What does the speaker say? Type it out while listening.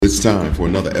It's time for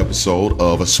another episode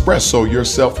of Espresso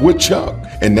Yourself with Chuck.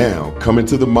 And now, coming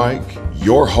to the mic,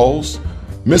 your host,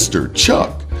 Mr.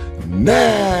 Chuck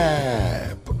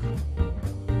Knapp.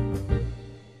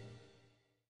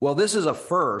 Well, this is a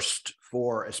first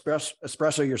for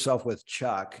Espresso Yourself with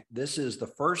Chuck. This is the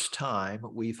first time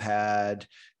we've had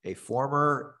a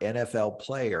former NFL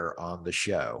player on the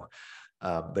show.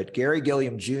 But Garry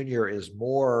Gilliam Jr. is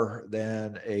more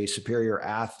than a superior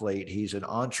athlete. He's an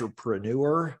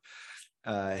entrepreneur.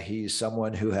 He's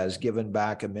someone who has given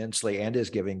back immensely and is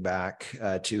giving back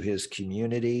to his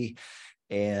community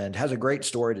and has a great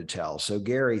story to tell. So,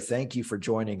 Garry, thank you for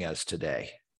joining us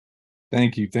today.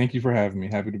 Thank you. Thank you for having me.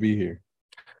 Happy to be here.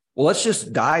 Well, let's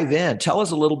just dive in. Tell us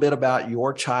a little bit about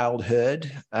your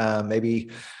childhood,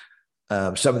 maybe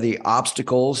some of the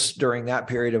obstacles during that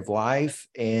period of life,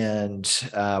 and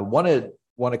want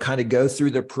to kind of go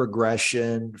through the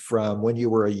progression from when you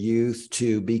were a youth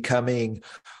to becoming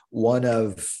one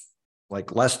of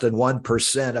like less than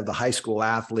 1% of the high school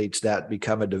athletes that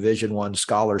become a Division I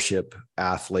scholarship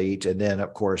athlete. And then,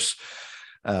 of course,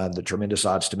 the tremendous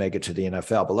odds to make it to the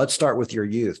NFL. But let's start with your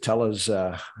youth. Tell us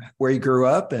where you grew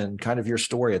up and kind of your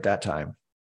story at that time.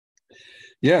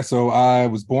 Yeah, so I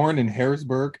was born in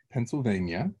Harrisburg,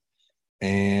 Pennsylvania,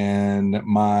 and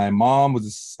my mom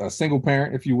was a single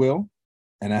parent, if you will,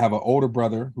 and I have an older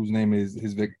brother whose name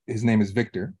is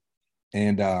Victor.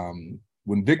 And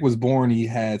when Vic was born, he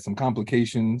had some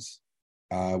complications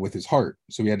with his heart,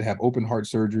 so he had to have open heart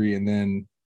surgery, and then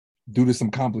due to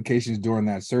some complications during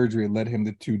that surgery, it led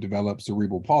him to develop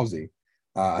cerebral palsy.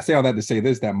 I say all that to say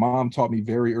this, that mom taught me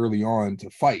very early on to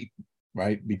fight.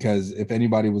 Right? Because if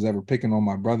anybody was ever picking on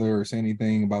my brother or saying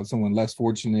anything about someone less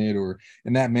fortunate or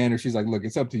in that manner, she's like, look,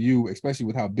 it's up to you, especially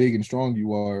with how big and strong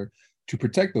you are, to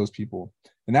protect those people.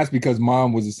 And that's because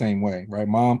mom was the same way, right?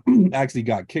 Mom actually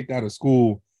got kicked out of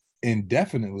school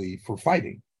indefinitely for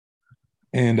fighting.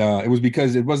 And it was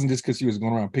because it wasn't just because she was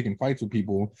going around picking fights with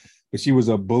people, but she was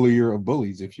a bullier of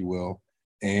bullies, if you will.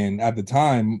 And at the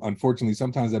time, unfortunately,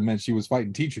 sometimes that meant she was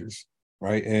fighting teachers,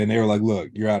 right? And they were like,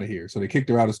 look, you're out of here. So they kicked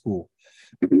her out of school.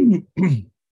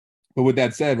 But with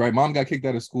that said, right, mom got kicked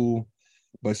out of school,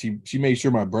 but she made sure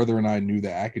my brother and I knew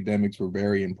that academics were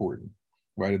very important.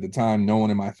 Right at the time, no one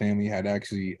in my family had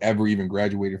actually ever even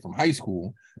graduated from high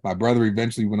school. My brother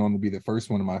eventually went on to be the first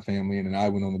one in my family, and then I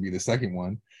went on to be the second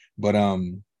one. But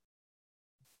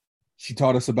she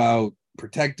taught us about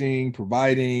protecting,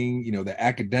 providing. The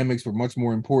academics were much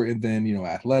more important than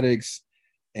athletics.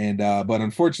 And but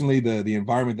unfortunately, the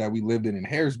environment that we lived in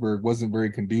Harrisburg wasn't very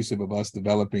conducive of us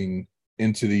developing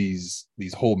into these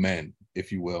whole men,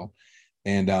 if you will.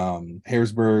 And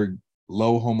Harrisburg,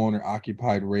 low homeowner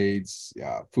occupied rates,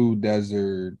 food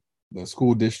desert, the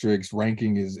school district's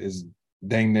ranking is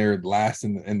dang near last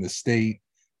in the state.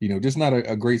 Just not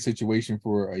a great situation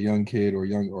for a young kid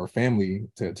or family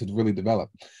to really develop.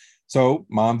 So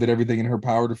mom did everything in her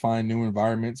power to find new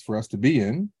environments for us to be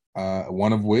in.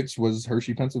 One of which was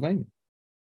Hershey, Pennsylvania.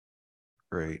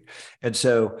 Great. And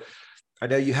so I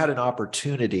know you had an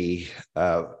opportunity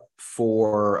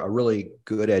for a really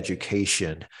good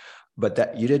education, but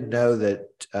that you didn't know that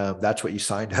that's what you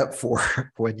signed up for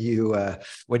when you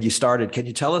started. Can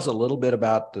you tell us a little bit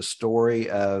about the story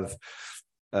of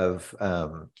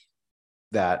that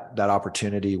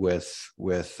opportunity with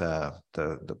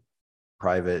the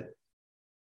private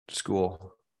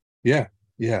school? Yeah.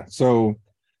 So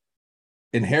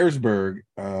in Harrisburg,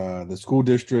 the school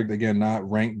district, again, not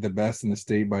ranked the best in the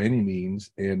state by any means.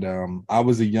 And I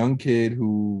was a young kid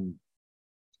who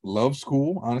loved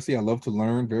school. Honestly, I loved to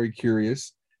learn, very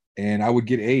curious. And I would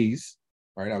get A's,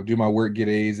 right? I would do my work, get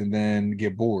A's, and then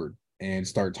get bored and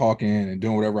start talking and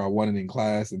doing whatever I wanted in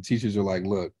class. And teachers are like,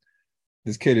 look,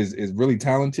 this kid is really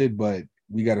talented, but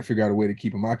we got to figure out a way to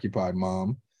keep him occupied,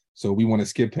 mom. So we want to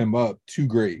skip him up 2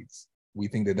 grades. We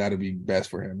think that that'd be best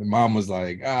for him. And mom was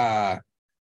like,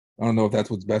 I don't know if that's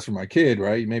what's best for my kid,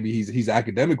 right? Maybe he's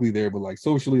academically there, but like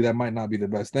socially, that might not be the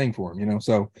best thing for him,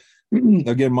 So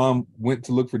again, mom went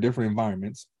to look for different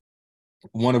environments,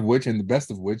 one of which and the best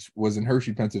of which was in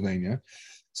Hershey, Pennsylvania.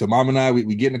 So mom and I,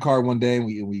 we get in the car one day and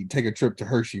we take a trip to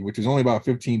Hershey, which is only about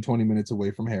 15, 20 minutes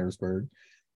away from Harrisburg.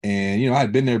 And, I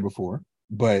had been there before,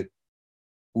 but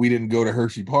we didn't go to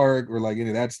Hershey Park or like any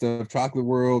of that stuff, Chocolate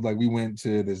World. Like we went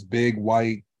to this big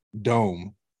white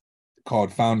dome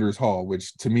called Founders Hall,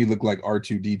 which to me looked like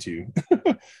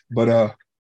R2D2. But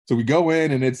so we go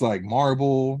in and it's like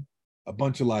marble, a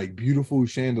bunch of like beautiful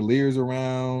chandeliers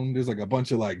around. There's like a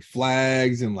bunch of like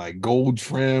flags and like gold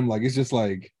trim. Like it's just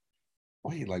like,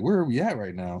 wait, like where are we at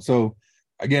right now? So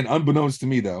again, unbeknownst to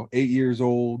me though, 8 years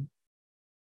old,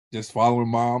 just following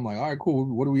mom. Like, all right, cool.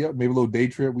 What are we up? Maybe a little day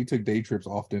trip. We took day trips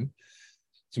often.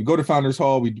 So we go to Founders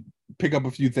Hall. We pick up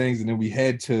a few things, and then we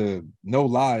head to, no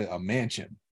lie, a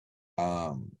mansion.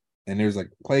 And there's like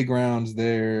playgrounds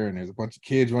there, and there's a bunch of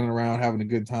kids running around having a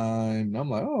good time. And I'm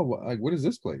like, oh, like, what is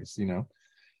this place?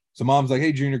 So mom's like,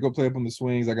 hey, Junior, go play up on the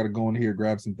swings. I got to go in here,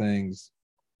 grab some things,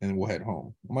 and then we'll head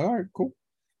home. I'm like, all right, cool.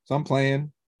 So I'm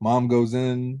playing. Mom goes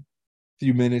in, a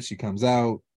few minutes, she comes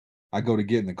out. I go to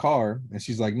get in the car, and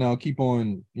she's like, no, keep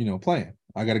on, playing.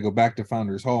 I got to go back to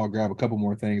Founders Hall, grab a couple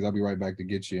more things. I'll be right back to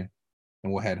get you,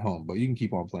 and we'll head home. But you can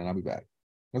keep on playing. I'll be back.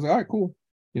 I was like, all right, cool.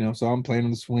 So I'm playing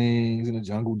on the swings in the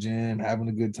jungle gym, having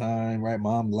a good time, right?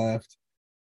 Mom left,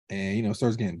 and, it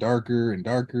starts getting darker and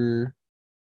darker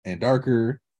and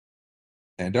darker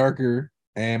and darker.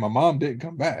 And my mom didn't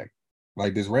come back.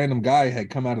 Like, this random guy had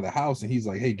come out of the house, and he's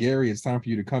like, hey, Gary, it's time for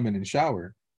you to come in and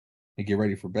shower and get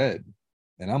ready for bed.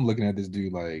 And I'm looking at this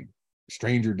dude like,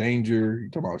 stranger danger. You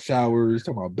talk about showers,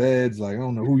 talking about beds. Like, I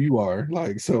don't know who you are.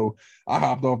 Like, so I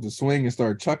hopped off the swing and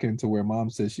started chucking to where mom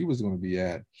said she was going to be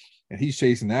at. And he's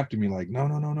chasing after me like,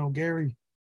 no, Gary,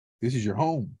 this is your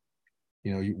home.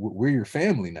 We're your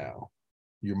family now.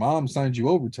 Your mom signed you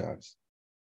over to us.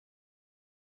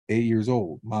 8 years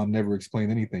old. Mom never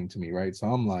explained anything to me, right? So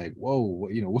I'm like, whoa,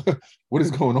 what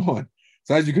is going on?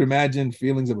 So as you can imagine,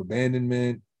 feelings of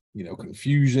abandonment,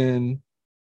 confusion.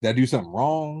 Did I do something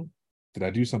wrong? Did I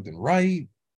do something right?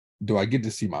 Do I get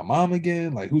to see my mom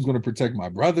again? Like, who's going to protect my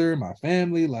brother, my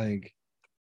family? Like,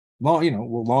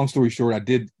 long story short, I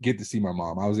did get to see my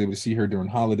mom. I was able to see her during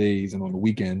holidays and on the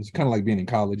weekends, kind of like being in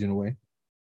college in a way.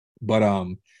 But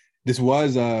this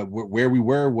was where we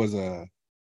were was a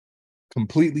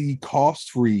completely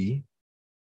cost-free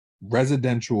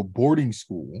residential boarding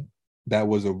school that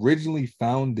was originally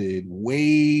founded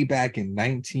way back in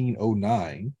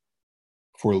 1909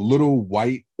 for little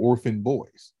white orphan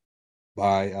boys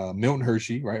by Milton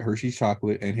Hershey, right? Hershey's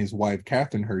Chocolate, and his wife,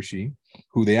 Catherine Hershey,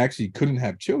 who they actually couldn't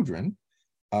have children,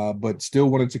 but still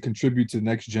wanted to contribute to the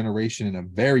next generation in a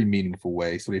very meaningful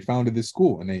way. So they founded this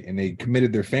school, and they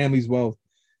committed their family's wealth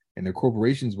and their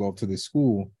corporation's wealth to this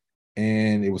school.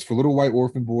 And it was for little white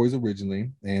orphan boys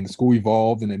originally. And the school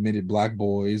evolved and admitted Black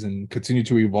boys and continued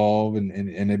to evolve and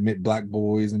admit Black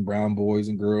boys and brown boys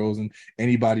and girls and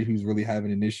anybody who's really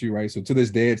having an issue, right? So to this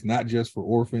day, it's not just for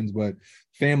orphans, but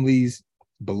families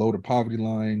below the poverty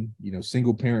line,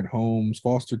 single parent homes,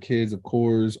 foster kids, of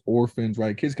course, orphans,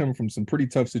 right? Kids coming from some pretty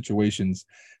tough situations.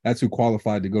 That's who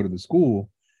qualified to go to the school.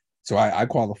 So I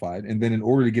qualified. And then in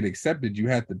order to get accepted, you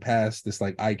had to pass this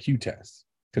like IQ test,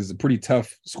 because it's a pretty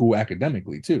tough school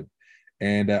academically too.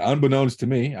 And unbeknownst to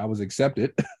me, I was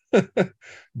accepted.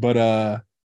 But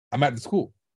I'm at the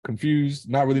school, confused,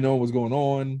 not really knowing what's going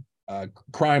on,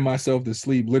 crying myself to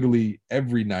sleep literally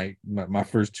every night, my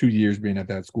first 2 years being at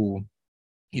that school,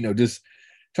 just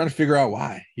trying to figure out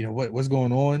why, what's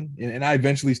going on. And I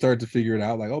eventually started to figure it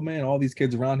out, like, oh man, all these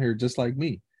kids around here just like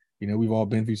me. We've all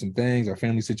been through some things, our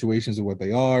family situations are what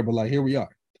they are, but like, here we are.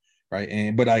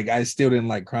 Right. But I still didn't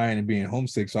like crying and being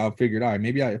homesick. So I figured, all right,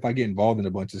 maybe if I get involved in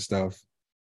a bunch of stuff,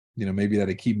 maybe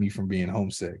that'll keep me from being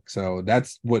homesick. So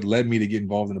that's what led me to get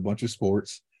involved in a bunch of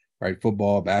sports, right?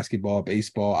 Football, basketball,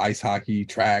 baseball, ice hockey,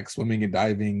 track, swimming and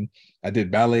diving. I did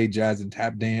ballet, jazz, and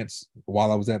tap dance while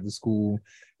I was at the school,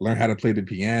 learned how to play the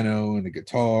piano and the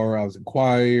guitar. I was in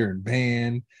choir and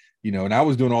band, and I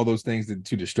was doing all those things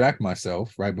to distract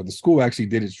myself, right? But the school actually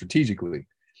did it strategically.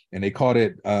 And they called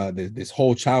it this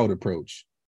whole child approach,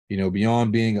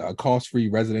 beyond being a cost-free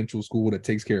residential school that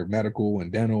takes care of medical and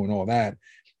dental and all that.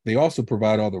 They also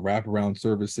provide all the wraparound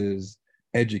services,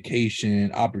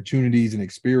 education, opportunities, and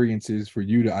experiences for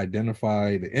you to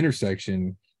identify the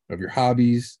intersection of your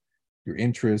hobbies, your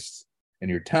interests, and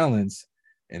your talents.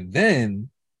 And then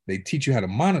they teach you how to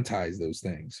monetize those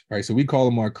things, right? So we call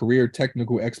them our career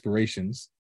technical explorations,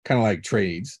 kind of like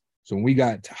trades. So when we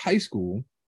got to high school,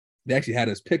 they actually had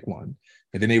us pick one,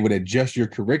 and then they would adjust your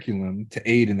curriculum to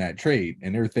aid in that trade.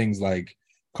 And there are things like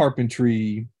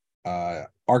carpentry,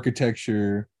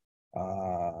 architecture,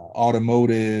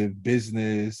 automotive,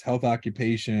 business, health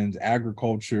occupations,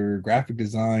 agriculture, graphic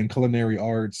design, culinary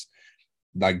arts,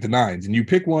 like the nines. And you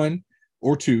pick one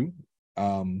or two.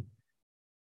 And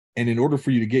in order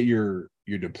for you to get your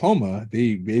diploma,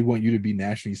 they want you to be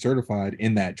nationally certified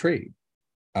in that trade.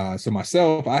 So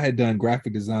myself, I had done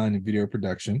graphic design and video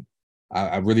production.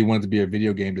 I really wanted to be a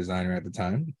video game designer at the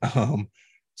time.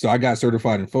 So I got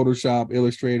certified in Photoshop,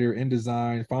 Illustrator,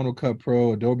 InDesign, Final Cut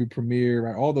Pro, Adobe Premiere,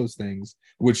 right? All those things,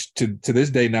 which to this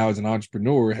day now as an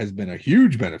entrepreneur has been a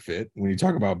huge benefit when you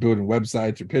talk about building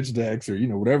websites or pitch decks or,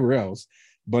 whatever else.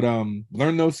 But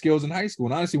learned those skills in high school.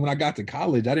 And honestly, when I got to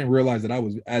college, I didn't realize that I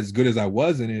was as good as I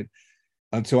was in it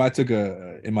until I took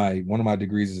one of my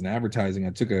degrees is in advertising.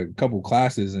 I took a couple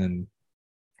classes and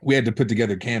we had to put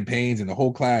together campaigns, and the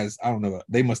whole class, I don't know,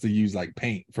 they must have used like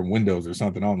paint from Windows or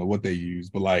something. I don't know what they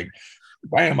used, but like,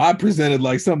 bam, I presented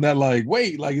like something that like,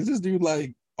 wait, like, is this dude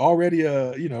like already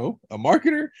a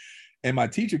marketer? And my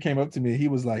teacher came up to me. He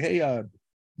was like, hey,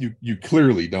 you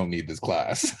clearly don't need this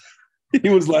class. He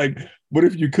was like, but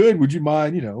if you could, would you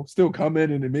mind, still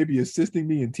coming and maybe assisting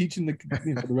me and teaching the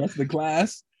rest of the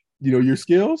class, your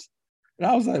skills? And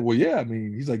I was like, well, yeah, I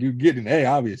mean, he's like, you get an A,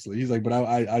 obviously. He's like, but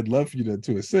I'd love for you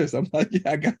to assist. I'm like,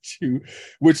 yeah, I got you,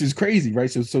 which is crazy,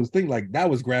 right? So think like that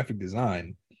was graphic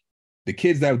design. The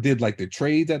kids that did like the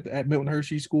trades at Milton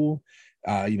Hershey School,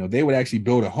 they would actually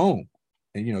build a home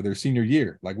and, their senior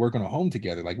year, like work on a home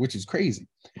together, like, which is crazy.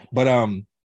 But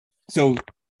so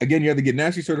again, you have to get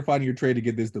nationally certified in your trade to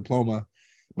get this diploma.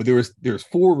 But there's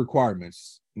 4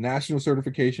 requirements: national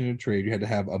certification in trade. You had to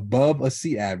have above a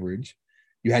C average.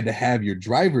 You had to have your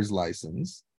driver's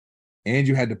license, and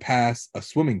you had to pass a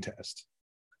swimming test.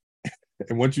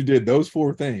 And once you did those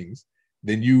 4 things,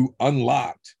 then you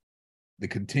unlocked the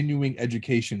continuing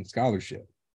education scholarship,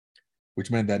 which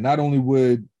meant that not only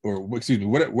whatever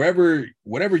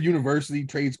university,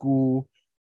 trade school,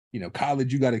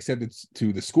 college you got accepted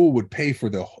to, the school would pay for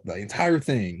the entire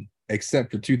thing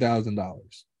except for $2,000.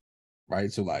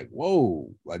 Right. So like,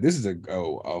 whoa, like this is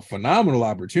a phenomenal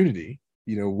opportunity.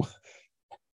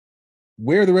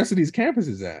 Where are the rest of these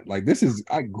campuses at? Like, this is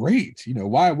great.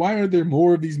 Why are there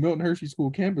more of these Milton Hershey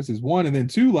School campuses? 1, and then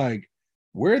 2, like,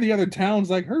 where are the other towns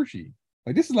like Hershey?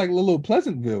 Like, this is like a little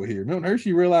Pleasantville here. Milton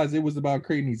Hershey realized it was about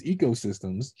creating these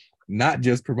ecosystems, not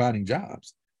just providing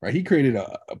jobs, right? He created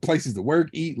a places to work,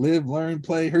 eat, live, learn,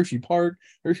 play. Hershey Park,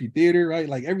 Hershey Theater, right?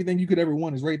 Like everything you could ever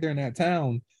want is right there in that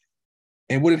town.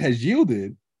 And what it has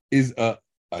yielded is a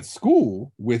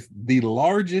school with the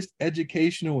largest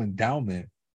educational endowment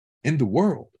in the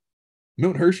world.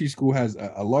 Milton Hershey School has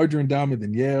a larger endowment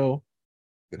than Yale,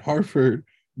 than Harvard.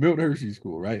 Milton Hershey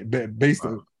School, right? Based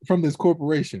from this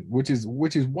corporation, which is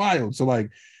wild. So like,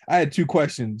 I had 2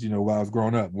 questions, while I was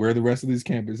growing up: where are the rest of these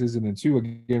campuses? And then 2,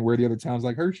 again, where are the other towns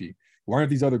like Hershey? Why aren't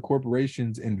these other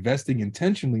corporations investing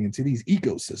intentionally into these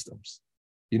ecosystems?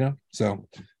 So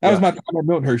that was my time at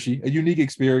Milton Hershey, a unique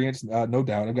experience, no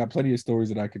doubt. I've got plenty of stories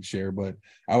that I could share, but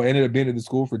I ended up being at the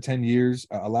school for 10 years.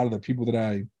 A lot of the people that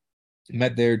I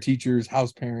met there, teachers,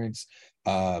 house parents,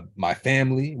 my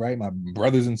family, right? My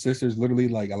brothers and sisters, literally,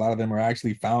 like a lot of them are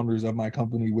actually founders of my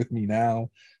company with me now.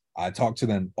 I talk to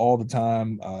them all the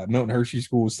time. Milton Hershey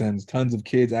School sends tons of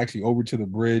kids actually over to the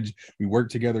bridge. We work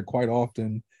together quite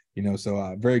often,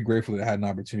 so very grateful that I had an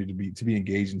opportunity to be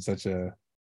engaged in such a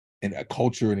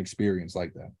culture and experience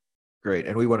like that. Great.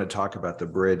 And we want to talk about the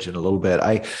bridge in a little bit.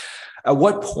 At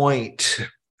what point,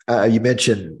 you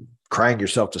mentioned crying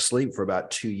yourself to sleep for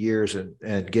about 2 years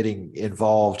and getting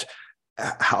involved.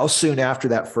 How soon after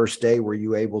that first day were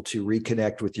you able to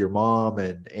reconnect with your mom?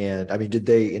 And I mean, did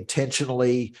they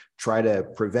intentionally try to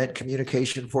prevent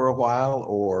communication for a while?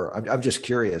 Or I'm just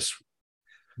curious.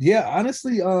 Yeah,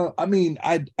 honestly, I mean,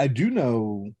 I do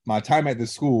know my time at the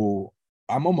school,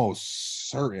 I'm almost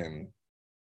certain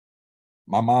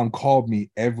my mom called me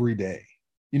every day.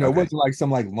 It wasn't like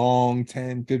some like long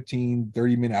 10, 15,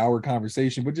 30-minute hour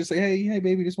conversation, but just say, hey,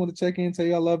 baby, just want to check in,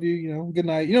 say I love you, good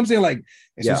night. You know what I'm saying? Like,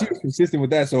 and so she was consistent with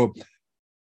that. So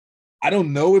I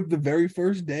don't know if the very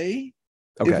first day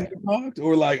is when we talked,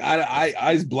 or like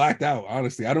I just blacked out,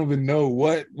 honestly. I don't even know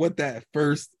what that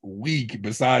first week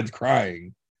besides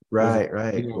crying. Right.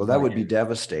 Well, that would be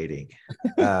devastating,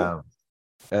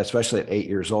 especially at 8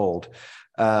 years old.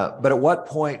 But at what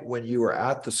point when you were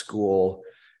at the school,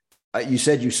 you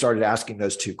said you started asking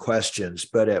those 2 questions,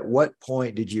 but at what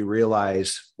point did you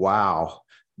realize, wow,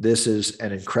 this is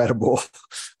an incredible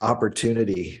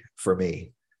opportunity for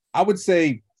me? I would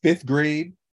say 5th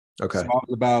grade. Okay. So I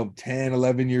was about 10,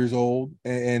 11 years old.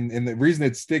 And the reason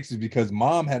it sticks is because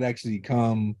mom had actually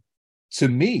come to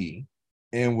me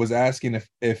and was asking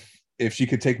if she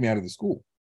could take me out of the school.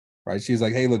 Right. She's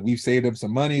like, hey, look, we've saved up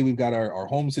some money. We've got our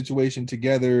home situation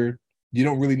together. You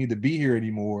don't really need to be here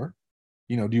anymore.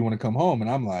 Do you want to come home? And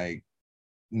I'm like,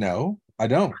 no, I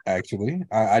don't actually.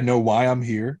 I know why I'm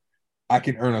here. I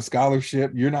can earn a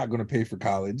scholarship. You're not going to pay for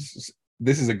college.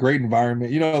 This is a great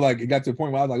environment. Like it got to a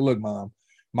point where I was like, look, mom,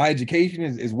 my education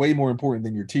is way more important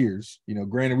than your tears.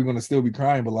 Granted, we're going to still be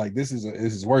crying, but like, this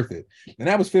is worth it. And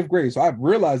that was 5th grade. So I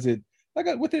realized it like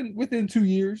within 2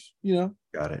 years,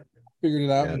 Got it. figured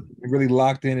it out, Yeah. and really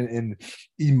locked in and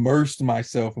immersed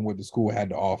myself in what the school had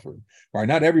to offer. Right.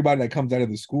 Not everybody that comes out of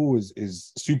the school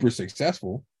is super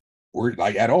successful or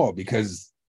like at all,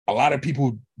 because a lot of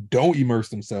people don't immerse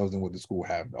themselves in what the school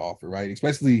have to offer. Right.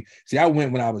 Especially, see, I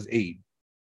went when I was 8.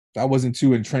 I wasn't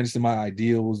too entrenched in my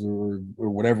ideals or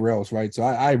whatever else. Right. So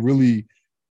I really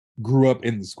grew up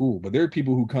in the school, but there are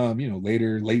people who come,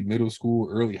 later, late middle school,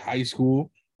 early high school,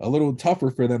 a little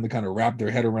tougher for them to kind of wrap their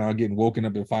head around getting woken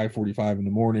up at 5:45 in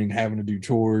the morning, having to do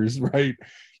chores, right?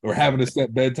 Or having to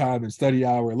set bedtime and study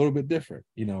hour, a little bit different,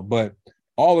 but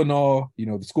all in all,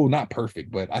 the school, not perfect,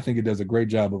 but I think it does a great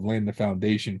job of laying the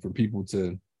foundation for people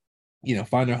to,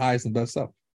 find their highest and best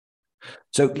self.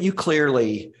 So you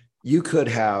could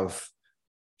have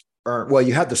earned, well,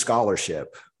 you had the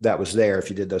scholarship that was there if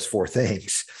you did those 4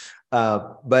 things.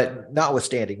 But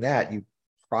notwithstanding that, you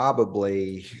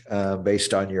probably,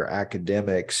 based on your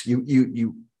academics,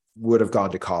 you would have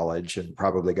gone to college and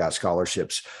probably got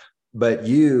scholarships, but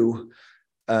you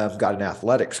got an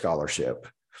athletic scholarship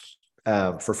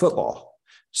for football.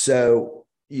 So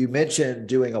you mentioned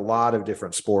doing a lot of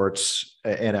different sports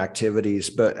and activities,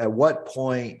 but at what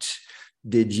point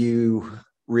did you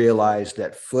realize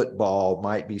that football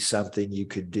might be something you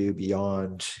could do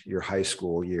beyond your high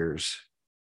school years?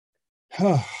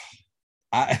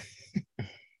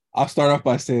 I'll start off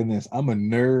by saying this. I'm a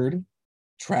nerd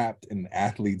trapped in an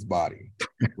athlete's body.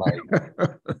 Like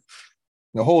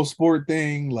the whole sport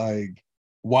thing, like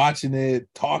watching it,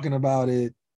 talking about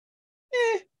it,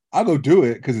 I'll go do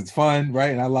it because it's fun,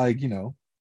 right? And I like,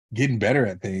 getting better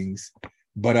at things.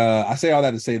 But I say all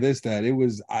that to say this, that it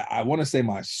was, I want to say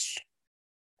my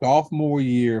sophomore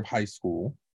year of high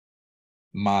school,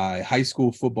 my high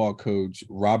school football coach,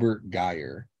 Robert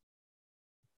Geyer,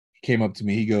 came up to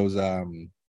me. He goes,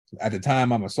 at the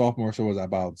time I'm a sophomore, so I was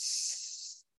about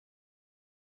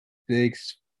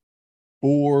 6'4",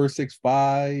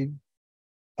 6'5",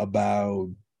 about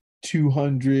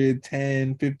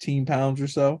 210, 15 pounds or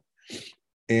so.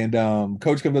 And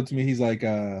coach comes up to me. He's like,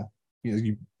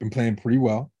 you've been playing pretty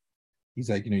well. He's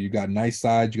like, you got nice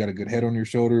sides, you got a good head on your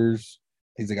shoulders.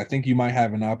 He's like, I think you might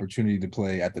have an opportunity to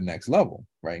play at the next level,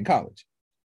 right, in college.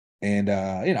 And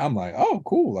I'm like, oh,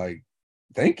 cool, like,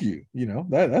 thank you.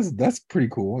 That's pretty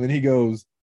cool. And then he goes,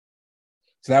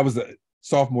 so that was the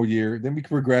sophomore year. Then we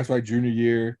progress, right, junior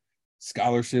year,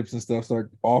 scholarships and stuff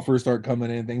offers start coming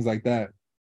in, things like that.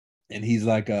 And he's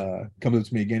like, comes up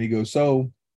to me again. He goes,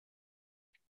 so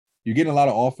you're getting a lot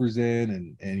of offers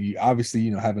in, and you obviously,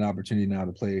 have an opportunity now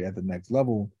to play at the next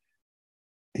level.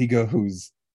 He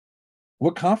goes,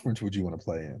 what conference would you want to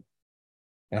play in?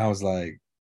 And I was like,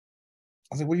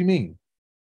 what do you mean?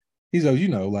 He's like,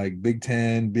 like Big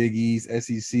Ten, Big East,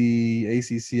 SEC,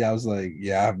 ACC. I was like,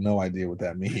 yeah, I have no idea what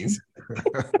that means.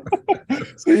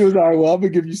 So he was like, well, I'm gonna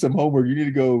give you some homework. You need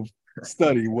to go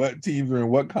study what teams are in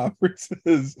what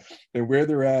conferences and where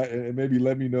they're at, and maybe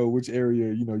let me know which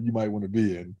area you might want to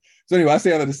be in. So anyway, I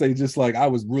say all that to say, just like I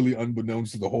was really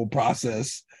unbeknownst to the whole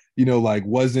process, like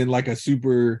wasn't like a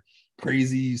super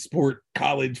crazy sport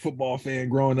college football fan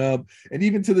growing up, and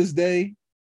even to this day,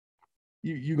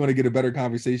 you're going to get a better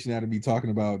conversation out of me talking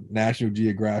about National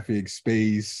Geographic,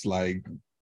 space, like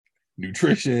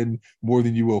nutrition, more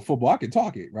than you will football. I can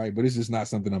talk it, right? But it's just not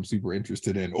something I'm super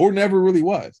interested in, or never really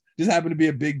was. Just happened to be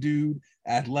a big dude,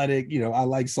 athletic. I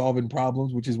like solving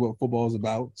problems, which is what football is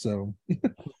about. So,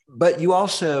 but you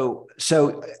also,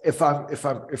 so if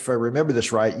I remember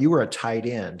this right, you were a tight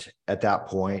end at that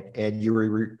point, and you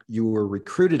were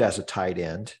recruited as a tight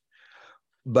end.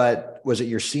 But was it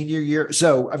your senior year?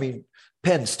 So, I mean,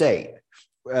 Penn State,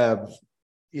 a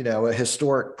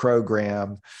historic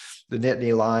program, the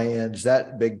Nittany Lions,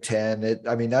 that Big Ten.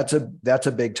 That's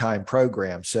a big time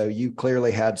program. So you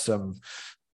clearly had some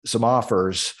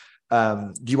offers.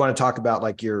 Do you want to talk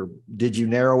about did you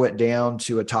narrow it down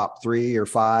to a top 3 or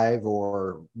 5,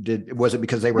 or was it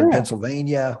because they were in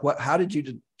Pennsylvania? How did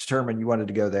you determine you wanted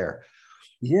to go there?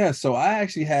 Yeah, so I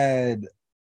actually had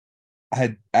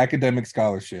academic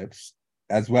scholarships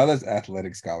as well as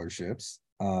athletic scholarships.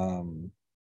 And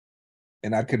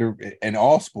I could have, in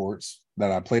all sports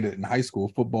that I played in high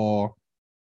school, football,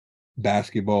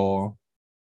 basketball.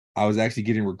 I was actually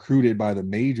getting recruited by the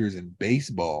majors in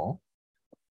baseball.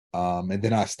 And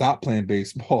then I stopped playing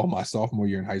baseball my sophomore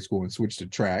year in high school and switched to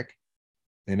track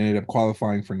and ended up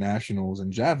qualifying for nationals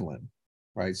in javelin.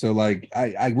 Right. So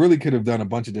I really could have done a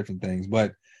bunch of different things,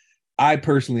 but I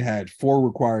personally had 4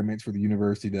 requirements for the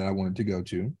university that I wanted to go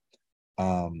to.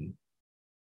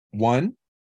 One,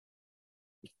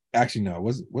 actually, no,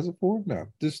 was it 4? No,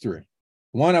 just 3.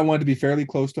 One, I wanted to be fairly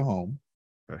close to home.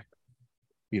 Okay.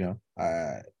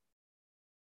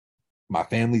 My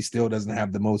family still doesn't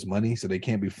have the most money, so they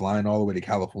can't be flying all the way to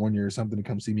California or something to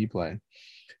come see me play.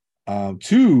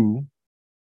 Two,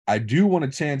 I do want a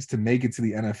chance to make it to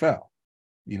the NFL.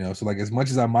 So like as much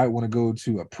as I might want to go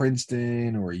to a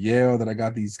Princeton or a Yale that I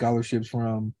got these scholarships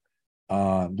from,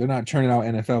 they're not turning out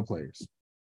NFL players.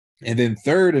 And then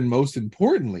third, and most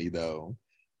importantly, though,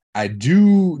 I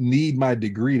do need my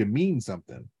degree to mean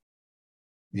something.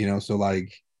 So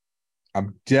like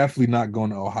I'm definitely not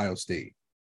going to Ohio State,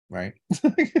 right?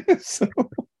 So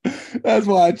that's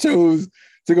why I chose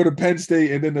to go to Penn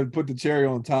State. And then to put the cherry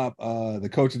on top, the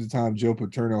coach at the time, Joe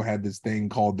Paterno, had this thing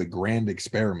called the Grand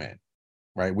Experiment,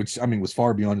 right? Which, I mean, was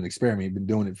far beyond an experiment. He'd been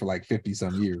doing it for like 50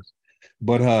 some years.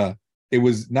 But it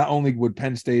was not only would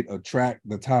Penn State attract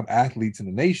the top athletes in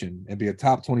the nation and be a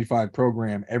top 25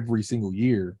 program every single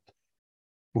year,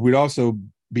 but we'd also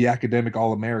be academic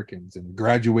All-Americans and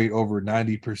graduate over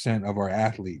 90% of our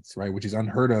athletes, right? Which is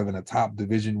unheard of in a top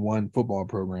Division I football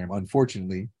program,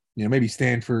 unfortunately. Maybe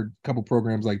Stanford, a couple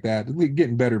programs like that. They're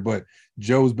getting better, but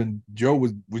Joe was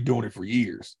doing it for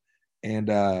years. And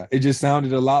it just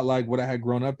sounded a lot like what I had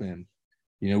grown up in.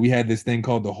 We had this thing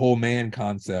called the whole man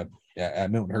concept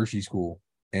at Milton Hershey School,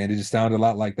 and it just sounded a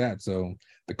lot like that. So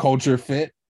the culture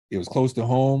fit. It was close to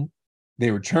home.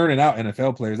 They were churning out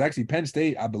NFL players. Actually, Penn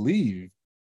State, I believe,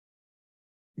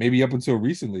 maybe up until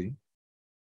recently,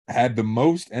 had the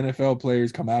most NFL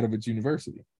players come out of its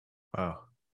university. Wow.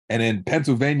 And then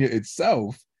Pennsylvania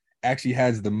itself actually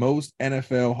has the most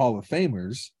NFL Hall of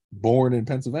Famers born in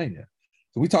Pennsylvania.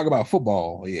 So we talk about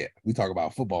football. Yeah, we talk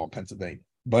about football in Pennsylvania.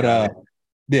 But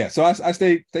yeah, so I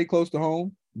stayed close to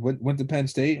home, went to Penn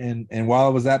State. And while I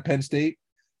was at Penn State,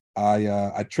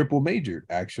 I triple majored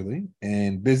actually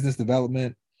in business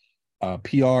development,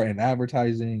 PR and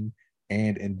advertising,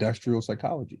 and industrial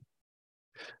psychology.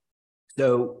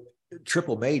 So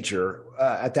triple major,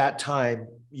 at that time,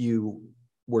 you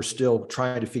were still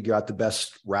trying to figure out the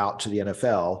best route to the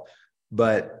NFL,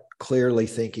 but clearly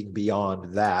thinking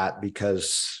beyond that,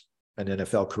 because an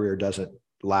NFL career doesn't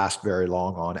last very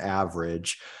long on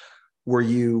average. Were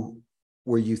you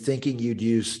thinking you'd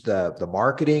use the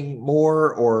marketing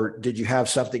more, or did you have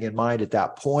something in mind at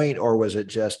that point? Or was it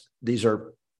just, these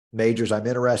are majors I'm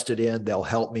interested in, they'll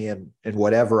help me in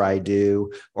whatever I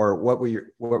do? Or what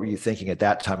were you thinking at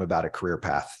that time about a career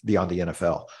path beyond the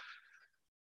NFL?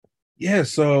 Yeah,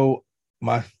 so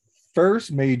my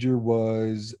first major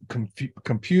was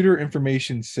computer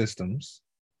information systems,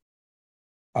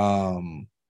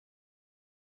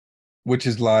 which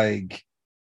is like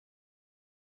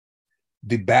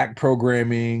the back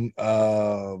programming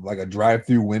of like a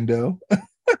drive-through window. You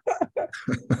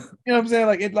know what I'm saying?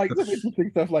 Like some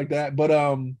interesting stuff like that. But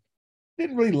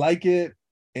didn't really like it.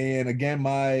 And again,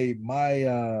 my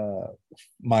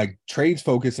trades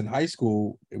focus in high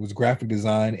school, it was graphic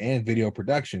design and video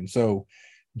production. So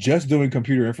just doing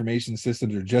computer information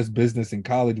systems or just business in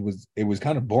college was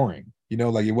kind of boring.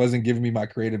 Like it wasn't giving me my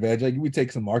creative edge. Like we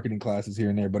take some marketing classes here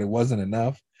and there, but it wasn't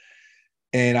enough.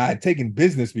 And I had taken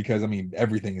business because, I mean,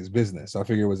 everything is business. So I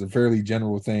figured it was a fairly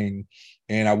general thing.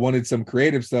 And I wanted some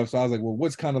creative stuff. So I was like, well,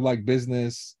 what's kind of like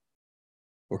business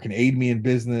or can aid me in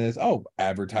business? Oh,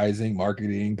 advertising,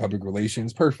 marketing, public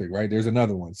relations. Perfect, right? There's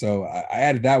another one. So I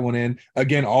added that one in.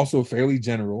 Again, also fairly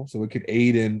general. So it could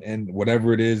aid in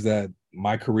whatever it is that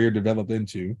my career developed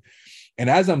into. And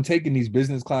as I'm taking these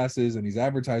business classes and these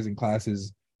advertising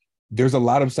classes, there's a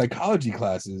lot of psychology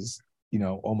classes,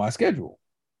 on my schedule.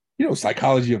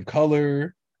 Psychology of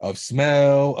color, of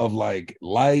smell, of like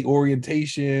light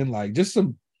orientation, like just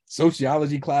some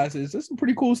sociology classes. That's some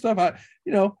pretty cool stuff.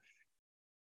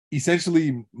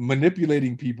 Essentially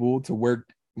manipulating people to work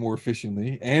more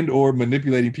efficiently and or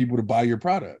manipulating people to buy your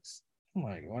products. I'm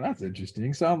like, well, that's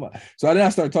interesting. So then I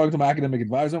started talking to my academic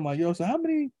advisor. I'm like, yo, so how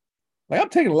many, like I'm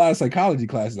taking a lot of psychology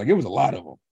classes. Like it was a lot of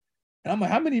them. And I'm like,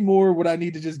 how many more would I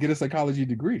need to just get a psychology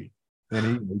degree?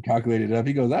 And he calculated it up.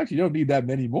 He goes, actually, you don't need that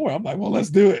many more. I'm like, well, let's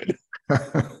do it.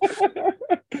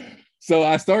 So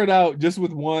I started out just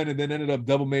with one and then ended up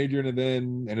double majoring and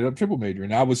then ended up triple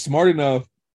majoring. I was smart enough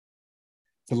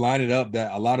to line it up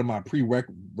that a lot of my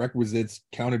prerequisites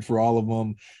counted for all of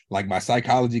them. Like my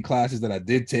psychology classes that I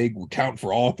did take would count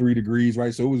for all 3 degrees,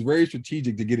 right? So it was very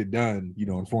strategic to get it done, in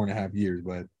 4.5 years,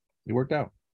 but it worked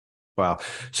out. Wow.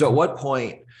 So at what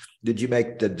point did you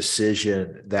make the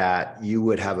decision that you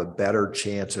would have a better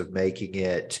chance of making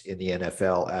it in the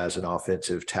NFL as an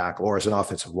offensive tackle or as an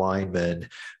offensive lineman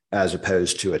as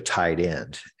opposed to a tight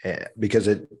end? Because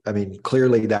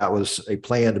clearly that was a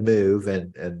planned move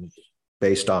and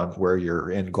based on where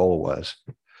your end goal was.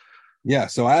 Yeah.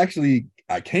 So I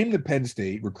I came to Penn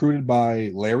State, recruited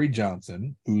by Larry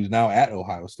Johnson, who's now at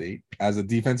Ohio State, as a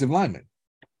defensive lineman.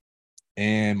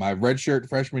 And my redshirt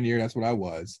freshman year, that's what I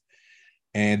was.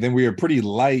 And then we were pretty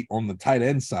light on the tight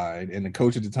end side, and the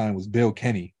coach at the time was Bill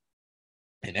Kenny.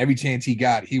 And every chance he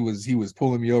got, he was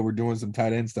pulling me over doing some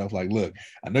tight end stuff. Like, look,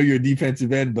 I know you're a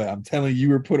defensive end, but I'm telling you, you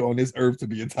were put on this earth to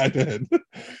be a tight end.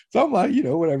 So I'm like,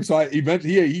 whatever. So I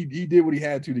eventually, he did what he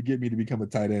had to get me to become a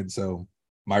tight end. So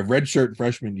my redshirt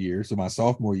freshman year, so my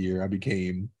sophomore year, I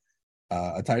became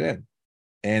a tight end,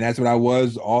 and that's what I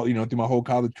was all through my whole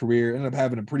college career. Ended up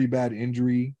having a pretty bad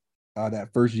injury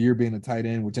that first year being a tight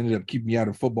end, which ended up keeping me out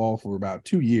of football for about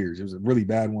 2 years. It was a really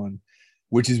bad one,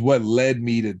 which is what led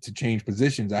me to change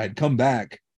positions. I had come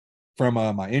back from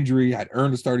my injury. I'd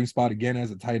earned a starting spot again as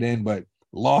a tight end, but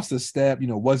lost a step,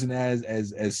 wasn't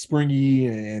as springy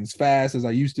and as fast as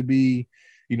I used to be,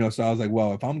 so I was like,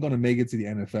 well, if I'm going to make it to the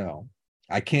NFL,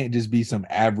 I can't just be some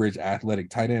average athletic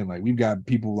tight end. Like, we've got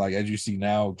people like, as you see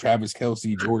now, Travis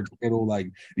Kelce, George Kittle,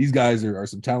 like these guys are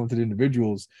some talented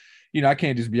individuals. I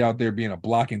can't just be out there being a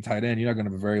blocking tight end. You're not going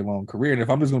to have a very long career. And if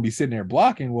I'm just going to be sitting there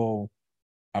blocking, well,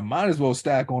 I might as well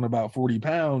stack on about 40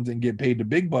 pounds and get paid the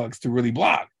big bucks to really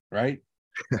block, right?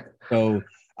 So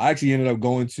I actually ended up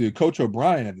going to Coach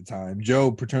O'Brien at the time.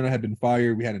 Joe Paterno had been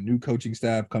fired. We had a new coaching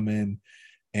staff come in,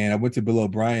 and I went to Bill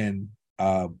O'Brien,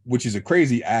 which is a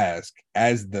crazy ask,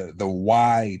 as the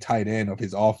Y tight end of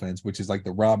his offense, which is like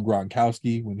the Rob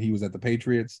Gronkowski when he was at the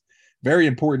Patriots. Very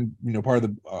important, part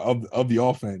of the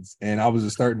offense. And I was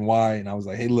a starting Y, and I was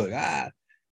like, hey, look, I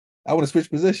want to switch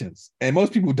positions. And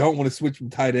most people don't want to switch from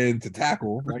tight end to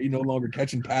tackle, right? You're no longer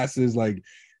catching passes like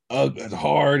as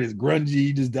hard, as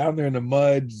grungy, just down there in the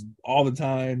mud all the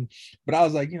time. But I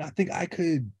was like, I think I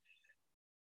could,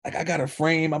 like, I got a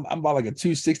frame. I'm about like a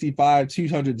 265,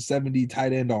 270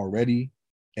 tight end already.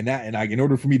 And in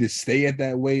order for me to stay at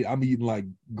that weight, I'm eating like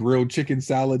grilled chicken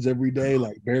salads every day,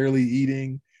 like barely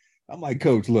eating. I'm like,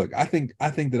 Coach, look, I think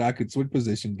that I could switch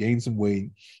position, gain some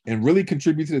weight, and really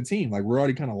contribute to the team. Like, we're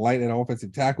already kind of light at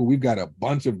offensive tackle. We've got a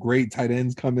bunch of great tight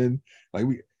ends coming. Like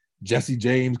Jesse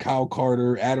James, Kyle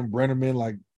Carter, Adam Brenneman,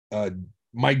 like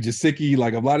Mike Gesicki,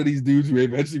 like a lot of these dudes who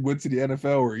eventually went to the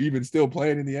NFL or even still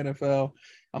playing in the NFL.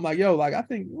 I'm like, yo, like I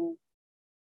think we'll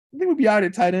be out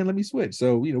at tight end. Let me switch.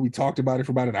 So, we talked about it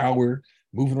for about an hour,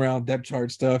 moving around depth chart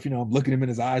stuff. I'm looking him in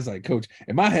his eyes like, Coach.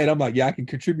 In my head, I'm like, yeah, I can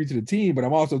contribute to the team, but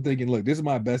I'm also thinking, look, this is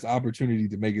my best opportunity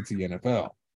to make it to the NFL.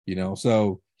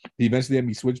 So he eventually had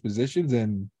me switch positions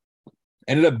and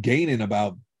ended up gaining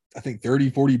about, I think, 30,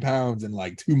 40 pounds in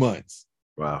like 2 months.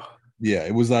 Wow. Yeah,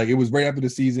 it was right after the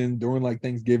season during like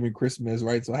Thanksgiving, Christmas,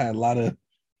 right? So I had a lot of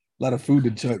food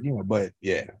to chuck, but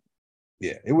yeah,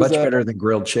 it was much better than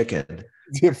grilled chicken.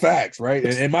 Facts, right?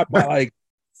 And my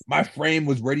frame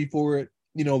was ready for it.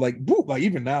 Like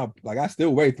even now, like I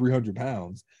still weigh 300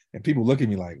 pounds, and people look at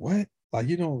me like, what? Like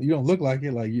you don't look like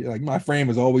it. Like my frame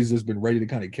has always just been ready to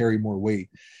kind of carry more weight.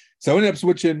 So I ended up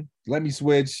switching. Let me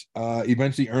switch.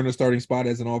 Eventually earned a starting spot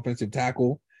as an offensive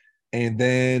tackle, and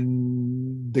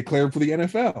then declared for the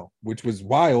NFL, which was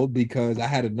wild because I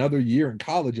had another year in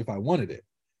college if I wanted it.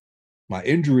 My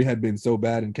injury had been so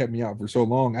bad and kept me out for so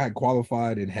long. I had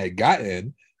qualified and had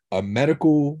gotten a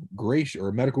medical gray shirt or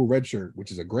a medical red shirt,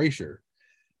 which is a gray shirt.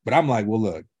 But I'm like, well,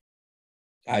 look,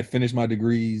 I finished my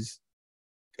degrees.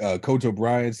 Coach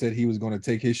O'Brien said he was going to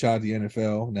take his shot at the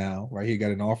NFL now, right? He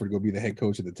got an offer to go be the head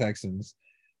coach of the Texans.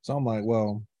 So I'm like,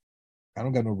 well, I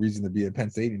don't got no reason to be at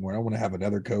Penn State anymore. I want to have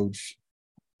another coach.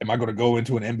 Am I going to go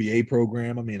into an MBA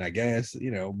program? I mean, I guess,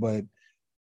 but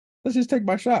let's just take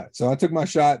my shot. So I took my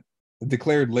shot,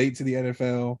 declared late to the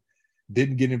NFL,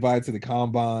 didn't get invited to the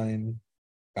combine,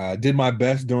 did my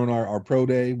best during our pro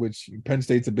day, which Penn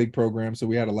State's a big program. So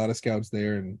we had a lot of scouts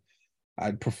there, and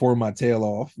I performed my tail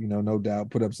off, no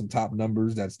doubt, put up some top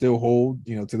numbers that still hold,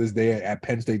 to this day at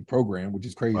Penn State program, which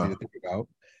is crazy to think about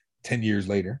 10 years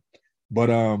later. But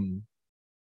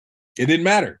it didn't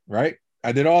matter, right?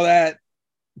 I did all that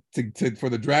for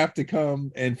the draft to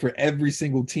come, and for every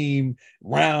single team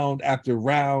round after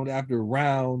round after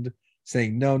round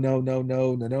saying no,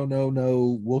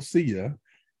 we'll see you.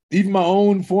 Even my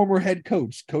own former head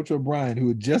coach, Coach O'Brien, who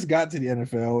had just got to the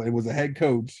NFL and was a head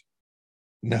coach,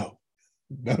 no.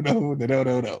 But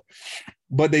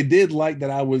they did like that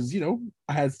I was,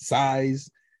 I had size.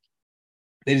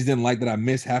 They just didn't like that I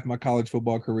missed half my college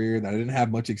football career, that I didn't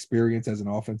have much experience as an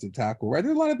offensive tackle, right?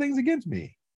 There's a lot of things against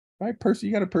me, right?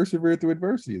 You got to persevere through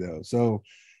adversity, though. So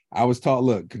I was taught,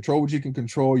 look, control what you can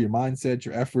control, your mindset,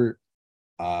 your effort.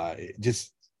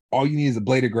 Just all you need is a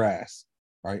blade of grass.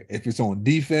 right? If it's on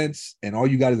defense and all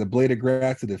you got is a blade of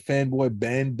grass to defend, boy,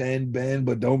 bend,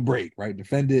 but don't break, right?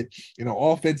 Defend it.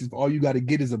 Offense, if all you got to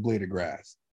get is a blade of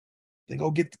grass, then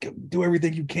go do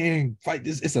everything you can. Fight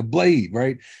this. It's a blade,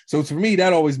 right? So for me,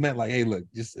 that always meant like, hey, look,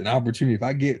 just an opportunity. If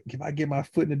I get my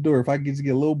foot in the door, if I get to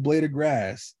get a little blade of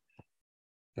grass,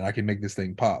 then I can make this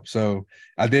thing pop. So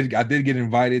I did get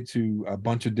invited to a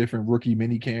bunch of different rookie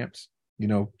mini camps.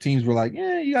 Teams were like,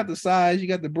 yeah, you got the size, you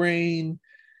got the brain.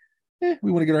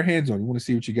 We want to get our hands on you. We want to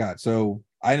see what you got. So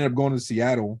I ended up going to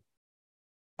Seattle,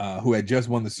 who had just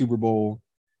won the Super Bowl.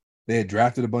 They had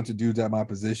drafted a bunch of dudes at my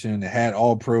position. They had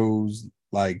all pros,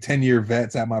 like 10-year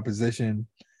vets at my position.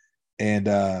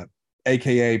 And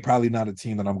AKA probably not a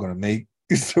team that I'm going to make.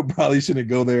 So probably shouldn't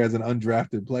go there as an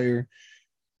undrafted player.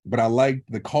 But I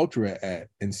liked the culture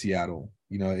in Seattle.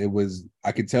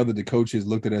 I could tell that the coaches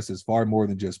looked at us as far more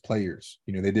than just players.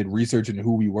 They did research into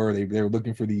who we were. They were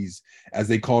looking for these, as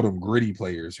they called them, gritty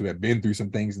players who had been through some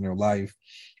things in their life,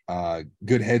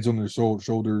 good heads on their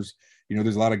shoulders.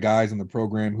 There's a lot of guys in the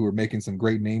program who are making some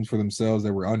great names for themselves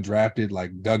that were undrafted,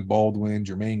 like Doug Baldwin,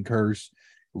 Jermaine Kearse,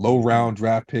 low round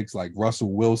draft picks like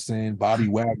Russell Wilson, Bobby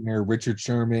Wagner, Richard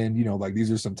Sherman. Like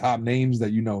these are some top names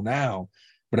that now.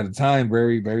 But at the time,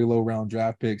 very, very low round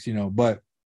draft picks, but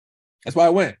that's why I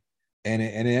went. And it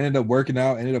ended up working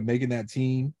out, ended up making that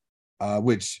team,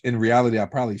 which in reality, I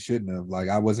probably shouldn't have. Like,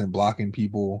 I wasn't blocking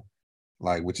people,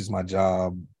 which is my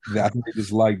job. I think they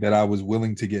just liked that I was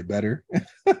willing to get better.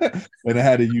 And I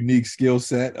had a unique skill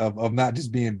set of not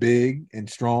just being big and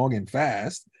strong and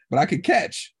fast, but I could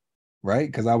catch, right?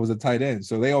 Because I was a tight end.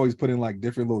 So they always put in like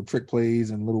different little trick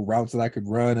plays and little routes that I could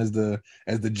run as the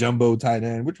jumbo tight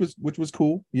end, which was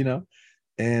cool,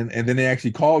 And then they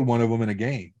actually called one of them in a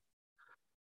game.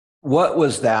 What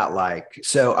was that like?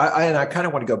 So I kind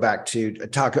of want to go back to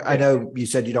talk. I know you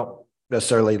said you don't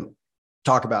necessarily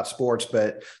talk about sports,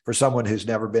 but for someone who's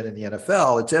never been in the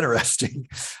NFL, it's interesting.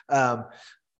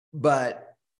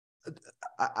 But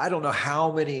I don't know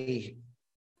how many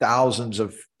thousands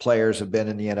of players have been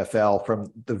in the NFL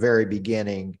from the very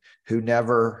beginning who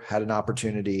never had an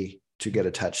opportunity to get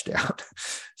a touchdown.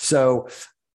 So,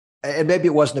 and maybe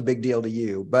it wasn't a big deal to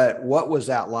you, but what was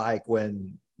that like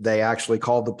when they actually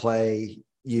called the play,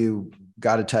 you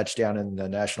got a touchdown in the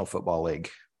National Football League?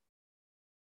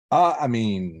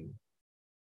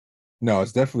 No,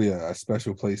 it's definitely a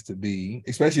special place to be,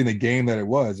 especially in the game that it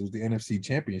was. It was the NFC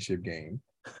Championship game,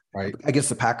 right? Against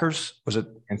the Packers? Was it?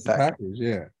 Against the Packers,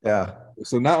 yeah. Yeah.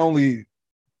 So not only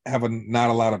have not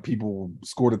a lot of people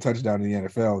scored a touchdown in the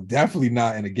NFL, definitely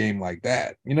not in a game like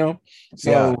that,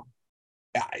 So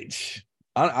yeah.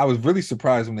 I was really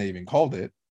surprised when they even called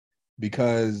it,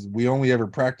 because we only ever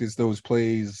practiced those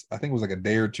plays, I think it was like a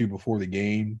day or two before the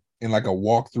game in like a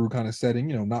walkthrough kind of setting,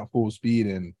 not full speed.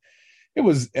 And it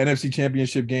was NFC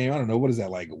Championship game. I don't know, what is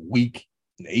that, like week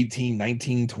 18,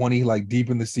 19, 20, like deep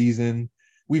in the season.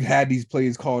 We've had these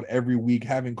plays called every week,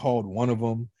 haven't called one of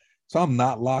them. So I'm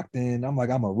not locked in. I'm like,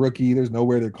 I'm a rookie. There's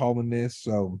nowhere they're calling this.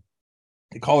 So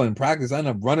they call it in practice. I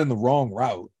ended up running the wrong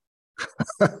route.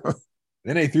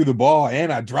 Then they threw the ball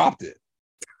and I dropped it.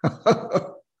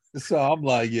 So I'm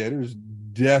like, yeah, there's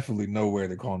definitely nowhere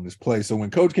they're calling this play. So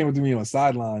when coach came up to me on the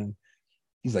sideline,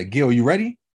 he's like, Gil, you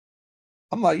ready?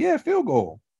 I'm like, yeah, field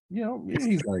goal.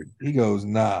 He goes,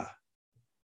 nah,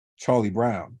 Charlie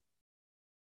Brown.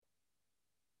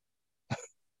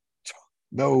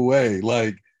 No way.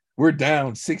 Like, we're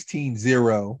down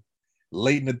 16-0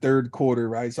 late in the third quarter,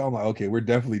 right? So I'm like, okay, we're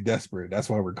definitely desperate. That's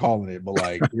why we're calling it. But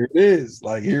like, here it is.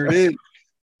 Like, here it is.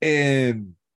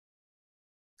 And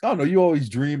I don't know, you always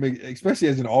dream, especially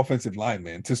as an offensive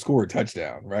lineman, to score a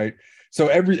touchdown, right? So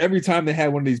every time they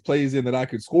had one of these plays in that I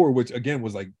could score, which again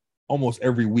was like almost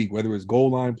every week, whether it's goal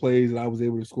line plays that I was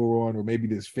able to score on, or maybe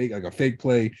this fake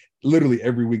play, literally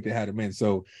every week they had them in.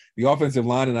 So the offensive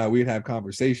line and I, we'd have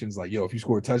conversations like, yo, if you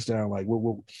score a touchdown, like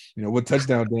what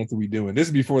touchdown dance are we doing? This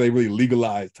is before they really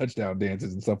legalized touchdown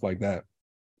dances and stuff like that.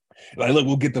 Like, look,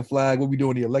 we'll get the flag, we'll be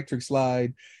doing the electric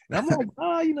slide. And I'm like,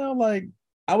 like,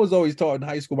 I was always taught in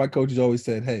high school, my coaches always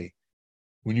said, hey,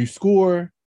 when you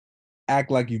score,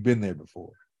 act like you've been there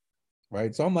before,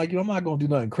 right? So I'm like, I'm not going to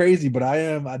do nothing crazy, but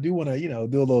I do want to,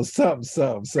 do a little something.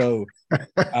 So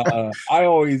I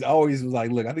always was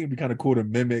like, look, I think it'd be kind of cool to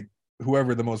mimic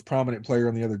whoever the most prominent player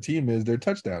on the other team is, their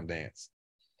touchdown dance,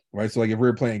 right? So like if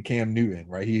we're playing Cam Newton,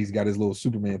 right, he's got his little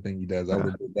Superman thing he does. I would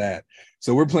have did that.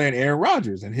 So we're playing Aaron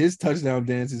Rodgers, and his touchdown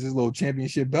dance is his little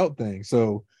championship belt thing.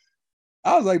 So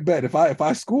I was like, bet if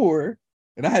I score,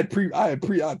 and I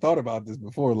thought about this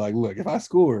before, like, look, if I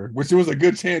score, which there was a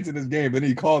good chance in this game, then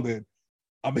he called it,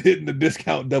 I'm hitting the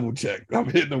discount double check. I'm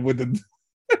hitting him with the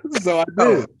so I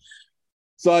did.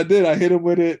 So I did. I hit him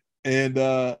with it. And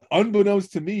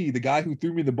unbeknownst to me, the guy who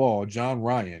threw me the ball, John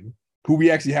Ryan, who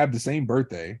we actually have the same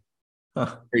birthday,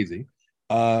 crazy.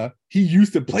 He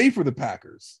used to play for the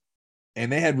Packers,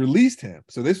 and they had released him.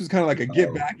 So this was kind of like a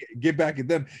get back at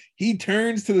them. He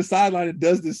turns to the sideline and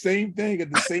does the same thing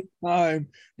at the same time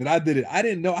that I did it. I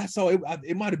didn't know. I saw it.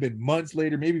 It might have been months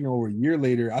later, maybe even over a year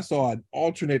later. I saw an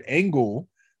alternate angle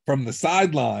from the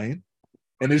sideline,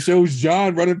 and it shows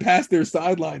John running past their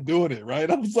sideline doing it. Right.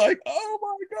 I was like, oh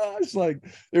my gosh, like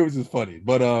it was just funny.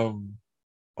 But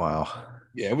wow.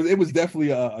 Yeah, it was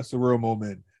definitely a surreal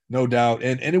moment, no doubt.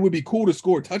 And it would be cool to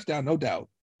score a touchdown, no doubt,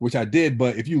 which I did.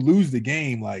 But if you lose the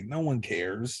game, like no one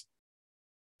cares.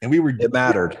 And It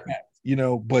mattered,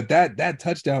 but that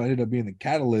touchdown ended up being the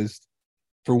catalyst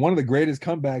for one of the greatest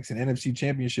comebacks in NFC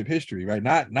Championship history, right?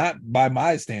 Not by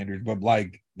my standards, but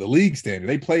like the league standard.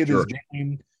 They play this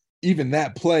game, even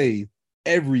that play,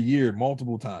 every year,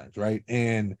 multiple times, right?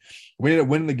 And we ended up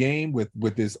winning the game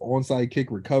with this onside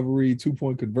kick recovery,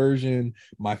 2-point conversion,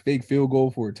 my fake field goal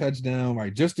for a touchdown,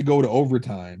 right? Just to go to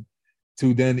overtime,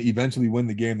 to then eventually win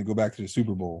the game to go back to the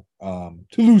Super Bowl, to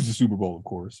lose the Super Bowl, of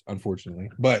course, unfortunately.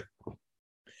 But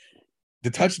the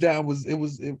touchdown was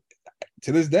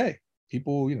to this day,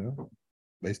 people,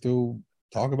 they still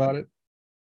talk about it.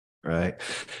 Right.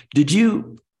 Did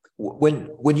you,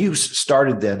 when you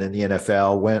started then in the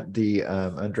NFL, went the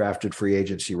undrafted free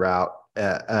agency route,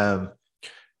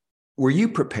 were you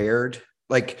prepared?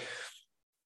 Like,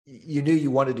 you knew you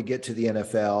wanted to get to the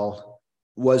NFL.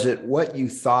 Was it what you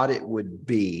thought it would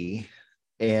be?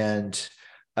 And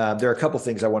there are a couple of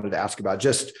things I wanted to ask about.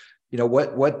 Just,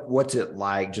 what's it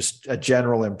like? Just a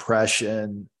general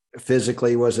impression.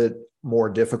 Physically, was it more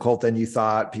difficult than you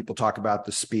thought? People talk about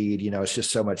the speed, it's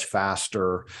just so much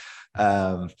faster.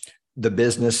 The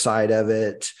business side of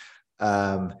it.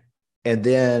 And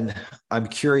then I'm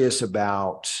curious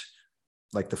about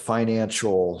like the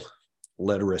financial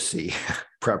literacy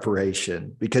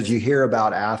preparation, because you hear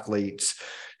about athletes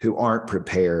who aren't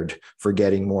prepared for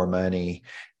getting more money.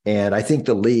 And I think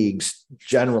the leagues,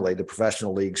 generally the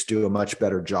professional leagues, do a much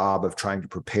better job of trying to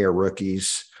prepare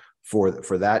rookies for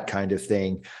that kind of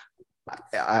thing.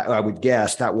 I would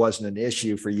guess that wasn't an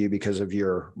issue for you because of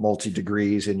your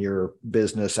multi-degrees and your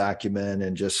business acumen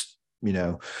and just,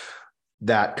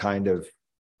 that kind of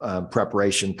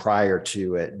preparation prior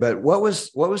to it. But what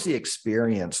was the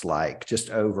experience like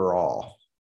just overall?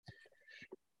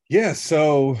 Yeah.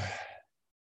 So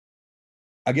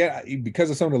again, because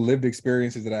of some of the lived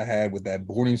experiences that I had with that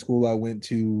boarding school I went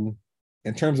to,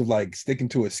 in terms of like sticking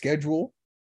to a schedule,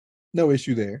 no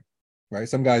issue there. Right.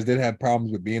 Some guys did have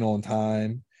problems with being on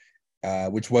time,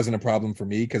 which wasn't a problem for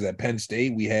me because at Penn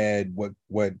State, we had what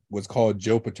was called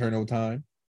Joe Paterno time.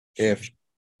 If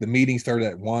the meeting started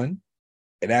at 1,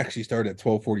 it actually started at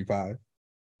 12:45.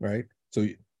 Right. So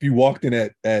if you walked in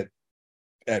at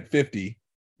 50,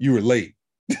 you were late.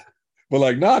 But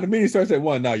like, the meeting starts at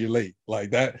 1. You're late.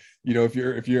 Like that, if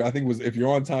you're, I think it was, if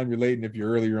you're on time, you're late. And if you're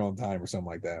early, you're on time or something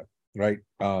like that. Right.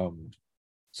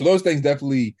 So those things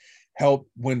definitely help.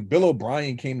 When Bill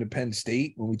O'Brien came to Penn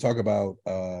State, when we talk about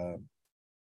we'll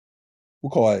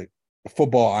call it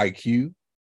football IQ,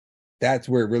 that's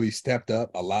where it really stepped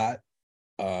up a lot.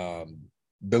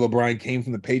 Bill O'Brien came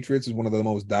from the Patriots, is one of the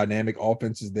most dynamic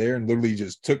offenses there, and literally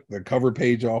just took the cover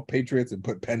page off Patriots and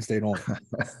put Penn State on.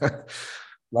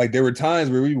 Like there were times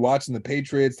where we were watching the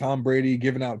Patriots, Tom Brady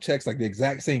giving out checks, like the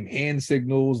exact same hand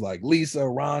signals, like Lisa,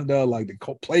 Rhonda, like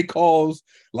the play calls,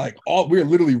 like we're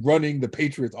literally running the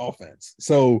Patriots offense.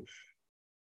 So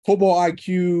football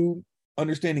IQ,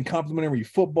 understanding complementary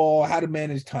football, how to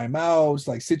manage timeouts,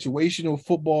 like situational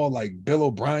football, like Bill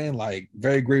O'Brien, like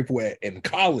very grateful in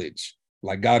college,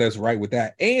 like got us right with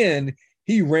that. And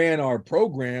he ran our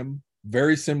program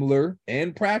very similar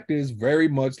in practice, very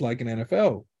much like an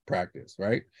NFL practice,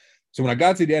 right? So when I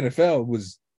got to the NFL, it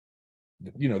was,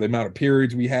 the amount of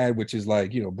periods we had, which is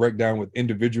like, breakdown with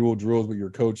individual drills with your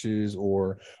coaches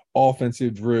or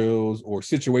offensive drills or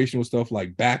situational stuff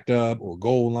like backed up or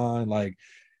goal line, like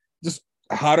just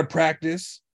how to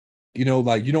practice,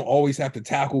 like you don't always have to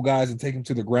tackle guys and take them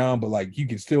to the ground, but like you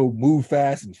can still move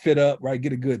fast and fit up, right?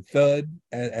 Get a good thud,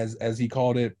 as he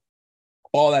called it.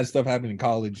 All that stuff happened in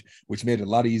college, which made it a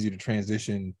lot easier to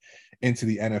transition into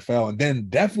the NFL. And then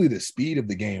definitely the speed of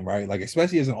the game, right? Like,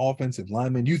 especially as an offensive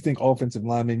lineman, you think offensive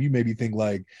lineman, you maybe think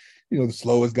like, the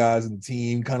slowest guys in the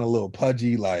team, kind of a little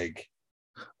pudgy, like,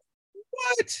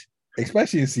 what?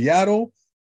 Especially in Seattle,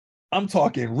 I'm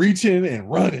talking reaching and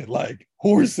running like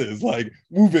horses, like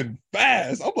moving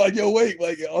fast. I'm like, yo, wait,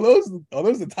 like, are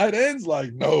those the tight ends?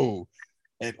 Like, no.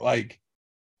 And like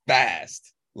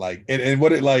fast. Like, and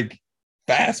what it like,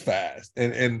 fast.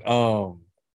 And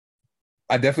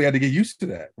I definitely had to get used to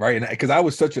that, right? And because I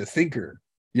was such a thinker,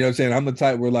 you know what I'm saying? I'm the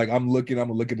type where like I'm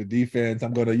gonna look at the defense,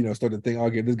 I'm gonna, start to think,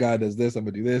 okay, this guy does this, I'm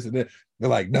gonna do this, and then they're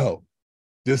like, no,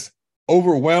 just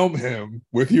overwhelm him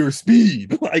with your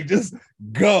speed. Like, just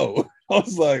go. I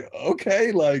was like,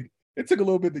 okay, like it took a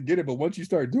little bit to get it, but once you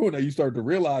start doing that, you start to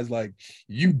realize like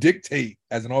you dictate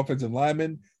as an offensive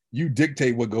lineman, you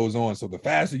dictate what goes on. So the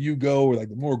faster you go, or like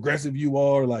the more aggressive you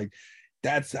are, like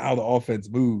that's how the offense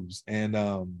moves. And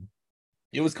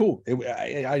it was cool.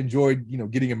 I enjoyed,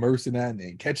 getting immersed in that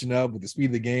and catching up with the speed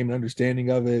of the game and understanding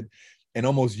of it, and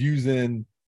almost using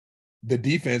the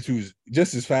defense, who's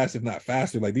just as fast, if not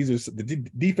faster. Like these are the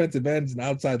defensive ends and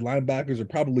outside linebackers are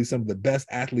probably some of the best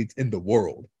athletes in the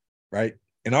world, right?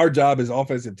 And our job as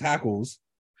offensive tackles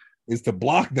is to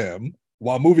block them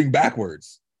while moving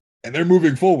backwards, and they're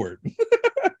moving forward.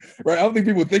 Right? I don't think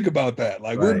people think about that.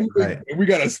 Like we're moving and we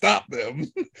got to stop them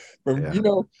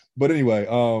from, but anyway,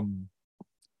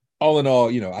 all in all,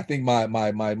 I think my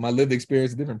lived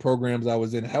experience, the different programs I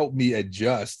was in, helped me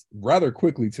adjust rather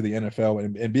quickly to the NFL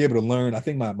and be able to learn. I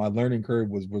think my learning curve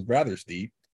was rather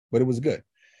steep, but it was good.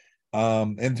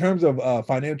 In terms of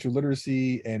financial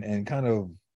literacy and kind of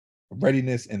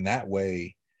readiness in that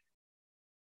way,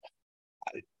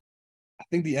 I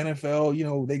think the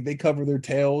NFL, they cover their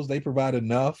tails. They provide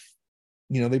enough.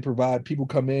 They provide, people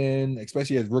come in,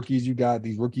 especially as rookies. You got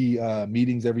these rookie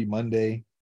meetings every Monday.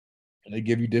 And they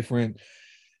give you different,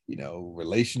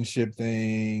 relationship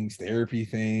things, therapy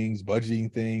things,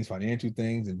 budgeting things, financial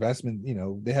things, investment.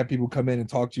 They have people come in and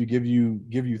talk to you, give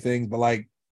you things. But like,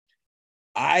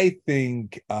 I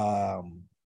think the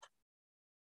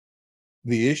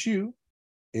issue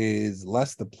is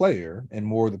less the player and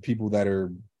more the people that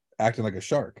are acting like a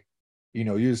shark.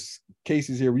 There's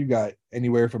cases here where you got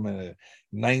anywhere from a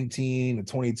 19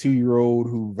 to 22-year-old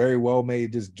who very well may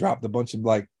just dropped a bunch of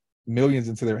like millions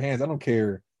into their hands. I don't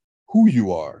care who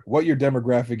you are, what your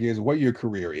demographic is, what your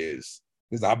career is.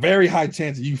 There's a very high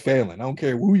chance of you failing. I don't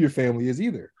care who your family is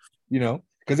either,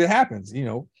 because it happens.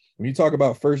 When you talk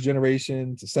about first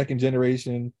generation to second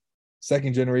generation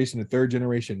to third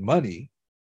generation money,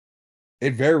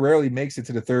 it very rarely makes it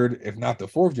to the third, if not the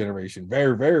fourth generation.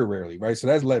 Very, very rarely, right? So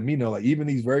that's letting me know, like, even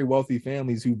these very wealthy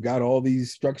families who've got all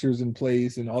these structures in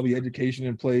place and all the education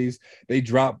in place, they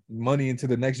drop money into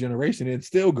the next generation, and it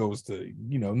still goes to,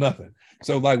 nothing.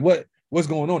 So like what's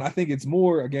going on? I think it's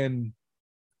more, again,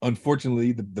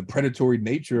 unfortunately, the predatory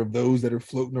nature of those that are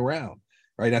floating around,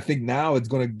 right? I think now it's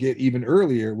going to get even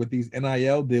earlier with these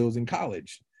NIL deals in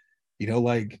college.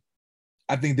 Like,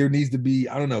 I think there needs to be,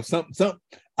 I don't know, some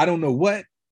I don't know what,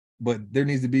 but there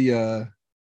needs to be a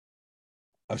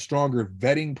stronger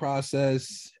vetting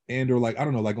process, and or like, I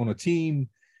don't know, like on a team,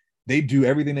 they do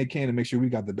everything they can to make sure we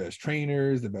got the best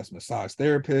trainers, the best massage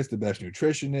therapists, the best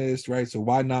nutritionists, right? So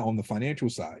why not on the financial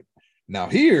side? Now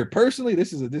here, personally,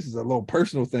 this is a little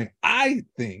personal thing. I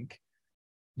think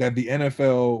that the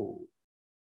NFL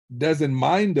doesn't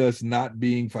mind us not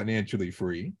being financially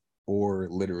free or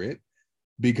literate,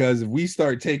 because if we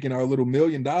start taking our little $1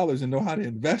 million and know how to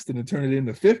invest it and turn it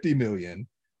into 50 million,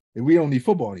 then we don't need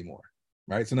football anymore,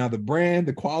 right? So now the brand,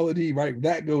 the quality, right,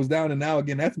 that goes down. And now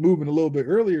again, that's moving a little bit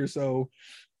earlier. So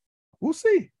we'll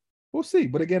see.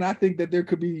 But again, I think that there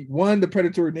could be, one, the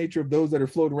predatory nature of those that are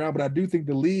floating around, but I do think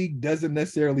the league doesn't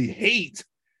necessarily hate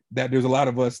that there's a lot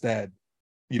of us that,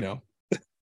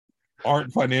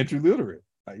 aren't financially literate.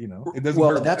 It doesn't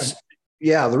hurt. That's,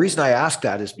 yeah, the reason I ask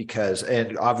that is because,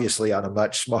 and obviously on a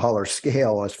much smaller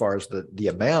scale as far as the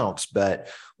amounts, but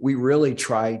we really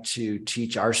try to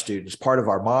teach our students, part of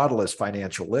our model is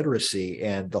financial literacy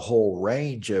and the whole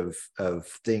range of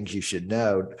things you should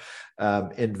know,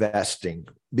 investing,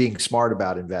 being smart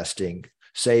about investing,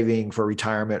 saving for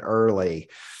retirement early,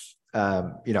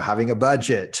 having a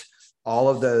budget. All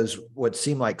of those would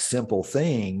seem like simple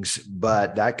things,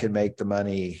 but that could make the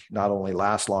money not only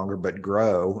last longer, but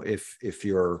grow if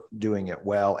you're doing it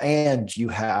well and you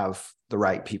have the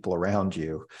right people around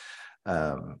you.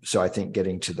 So I think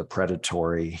getting to the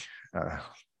predatory,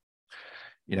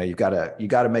 you got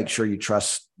to make sure you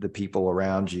trust the people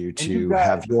around you to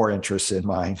have your interests in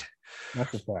mind.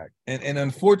 That's a fact. And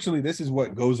unfortunately, this is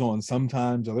what goes on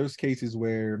sometimes. There's cases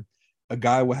where a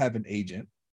guy will have an agent,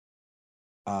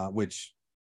 which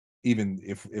even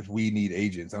if we need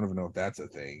agents, I don't even know if that's a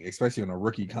thing, especially on a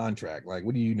rookie contract. Like,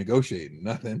 what are you negotiating?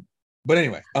 Nothing. But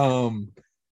anyway,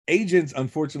 agents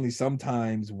unfortunately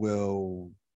sometimes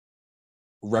will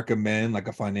recommend like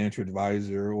a financial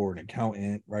advisor or an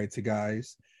accountant, right, to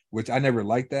guys, which I never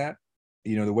liked that.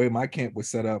 The way my camp was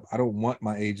set up, I don't want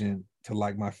my agent to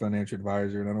like my financial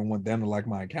advisor, and I don't want them to like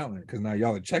my accountant, because now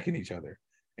y'all are checking each other.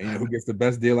 And you know who gets the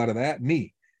best deal out of that?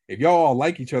 Me. If y'all all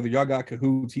like each other, y'all got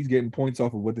cahoots, he's getting points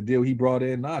off of what the deal he brought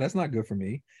in. Nah, that's not good for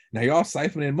me. Now y'all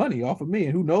siphoning money off of me,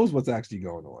 and who knows what's actually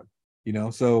going on, you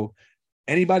know? So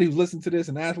anybody who's listening to this,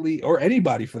 an athlete or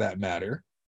anybody for that matter,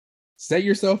 set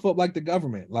yourself up like the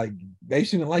government. Like, they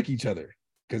shouldn't like each other,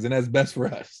 because then that's best for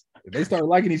us. If they start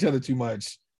liking each other too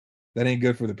much, that ain't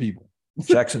good for the people.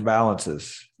 Checks and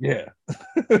balances. Yeah.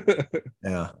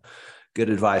 Yeah. Good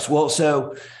advice. Well,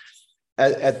 so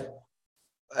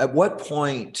at what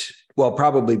point, well,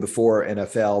 probably before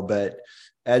NFL, but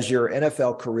as your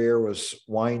NFL career was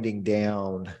winding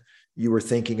down, you were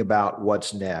thinking about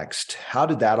what's next. How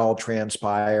did that all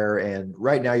transpire? And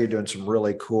right now you're doing some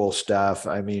really cool stuff.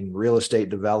 I mean, real estate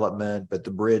development, but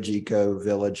the Bridge Eco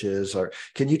Villages. Or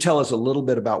can you tell us a little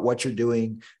bit about what you're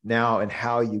doing now and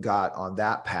how you got on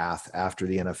that path after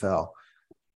the NFL?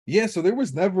 Yeah, so there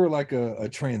was never like a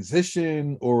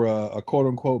transition or a quote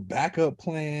unquote backup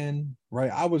plan,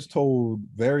 right? I was told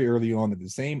very early on that the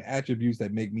same attributes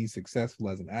that make me successful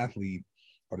as an athlete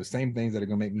are the same things that are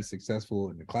going to make me successful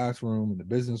in the classroom, in the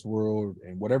business world,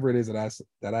 and whatever it is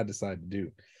that I decide to do.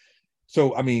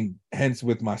 So, I mean, hence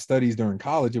with my studies during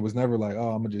college, it was never like,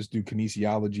 oh, I'm gonna just do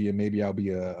kinesiology and maybe I'll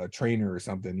be a trainer or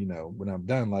something, you know, when I'm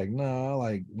done. Like, no,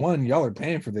 like, one, y'all are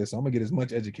paying for this, so I'm gonna get as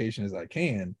much education as I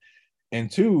can. And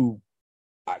two,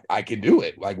 I can do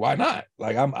it. Like, why not?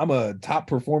 Like, I'm a top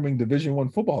performing Division I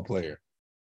football player,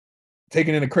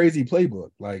 taking in a crazy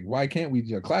playbook. Like, why can't we?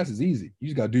 Your class is easy. You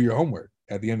just got to do your homework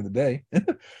at the end of the day.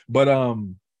 But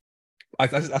I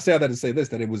say that to say this,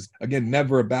 that it was, again,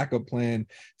 never a backup plan.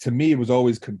 To me, it was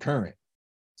always concurrent.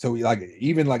 So like,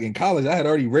 even like in college, I had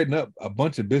already written up a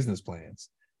bunch of business plans.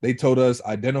 They told us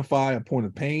identify a point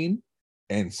of pain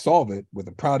and solve it with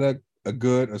a product, a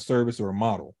good, a service, or a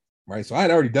model. Right. So I had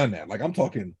already done that. Like, I'm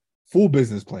talking full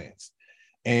business plans.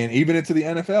 And even into the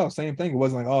NFL, same thing. It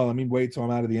wasn't like, oh, let me wait till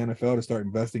I'm out of the NFL to start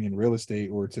investing in real estate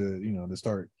or to, you know, to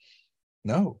start.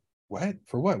 No, what?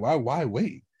 For what? Why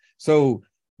wait? So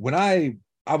when I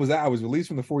was released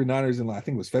from the 49ers in, I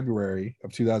think it was February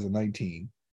of 2019.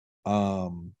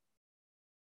 And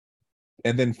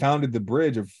then founded the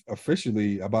Bridge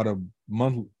officially about a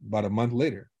month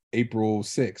later, April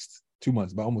 6th, 2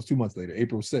 months, about almost 2 months later,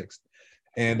 April 6th.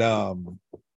 And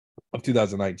of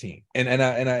 2019.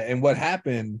 And what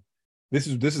happened, this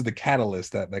is the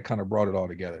catalyst that kind of brought it all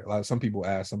together. Some people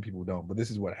ask, some people don't, but this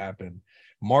is what happened.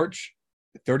 March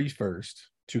 31st,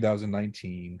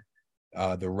 2019,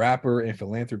 the rapper and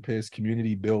philanthropist,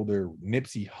 community builder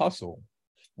Nipsey Hussle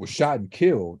was shot and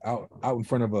killed out in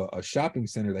front of a shopping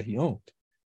center that he owned.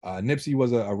 Nipsey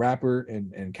was a rapper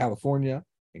in California,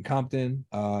 in Compton,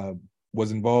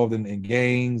 was involved in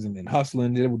gangs and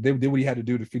hustling. Did what he had to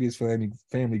do to feed his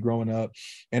family growing up.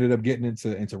 Ended up getting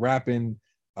into rapping.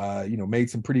 Made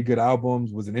some pretty good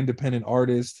albums. Was an independent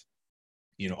artist.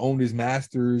 Owned his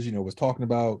masters. Was talking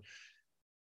about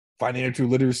financial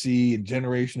literacy and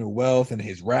generational wealth and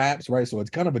his raps. Right, so it's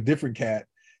kind of a different cat.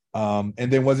 And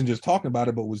then wasn't just talking about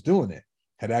it, but was doing it.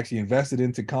 Had actually invested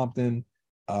into Compton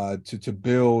to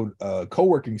build a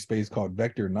co-working space called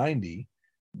Vector 90.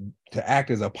 To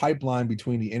act as a pipeline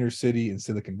between the inner city and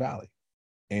Silicon Valley.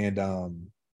 And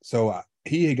so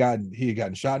he had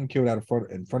gotten shot and killed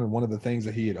in front of one of the things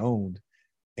that he had owned.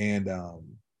 And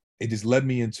it just led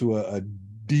me into a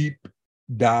deep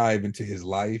dive into his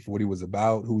life, what he was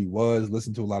about, who he was,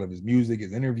 listened to a lot of his music,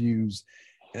 his interviews.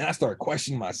 And I started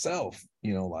questioning myself,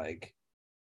 like,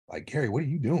 Garry, what are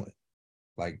you doing?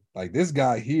 Like this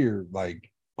guy here,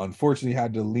 unfortunately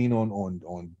had to lean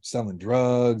on selling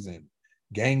drugs and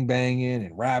gang banging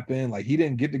and rapping. Like, he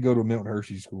didn't get to go to a Milton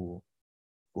Hershey school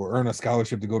or earn a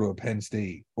scholarship to go to a Penn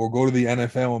State or go to the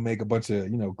NFL and make a bunch of,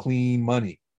 clean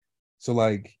money. So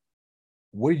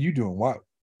what are you doing? Why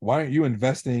aren't you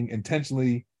investing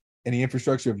intentionally in the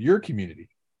infrastructure of your community?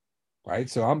 Right.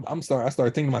 So I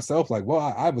started thinking to myself,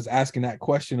 I was asking that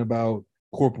question about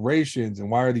corporations and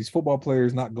why are these football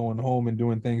players not going home and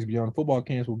doing things beyond football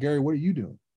camps? Well, Garry, what are you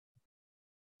doing?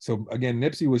 So again,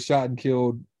 Nipsey was shot and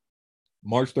killed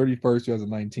March 31st,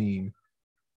 2019. It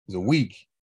was a week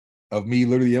of me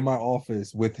literally in my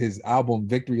office with his album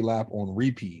Victory Lap on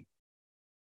repeat,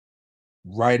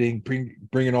 writing,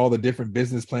 bringing all the different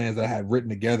business plans that I had written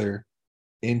together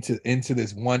into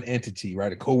this one entity,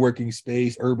 right? A co-working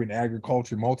space, urban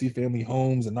agriculture, multifamily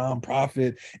homes, a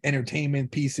nonprofit, entertainment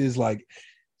pieces, like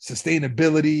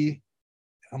sustainability.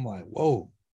 I'm like, whoa,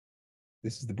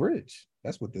 this is the Bridge.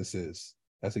 That's what this is.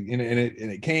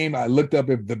 It came, I looked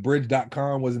up if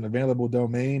thebridge.com was an available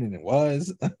domain, and it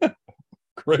was.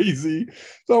 Crazy.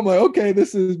 So I'm like, okay,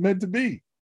 this is meant to be.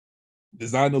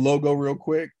 designed the logo real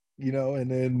quick,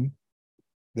 and then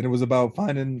it was about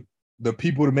finding the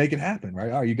people to make it happen,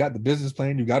 right? All right, you got the business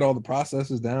plan, you got all the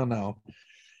processes down. Now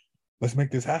let's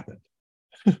make this happen.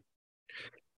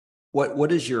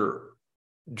 What is your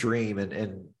dream,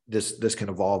 and this can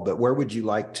evolve, but where would you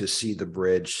like to see the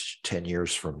bridge 10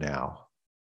 years from now?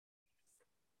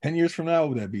 10 years from now,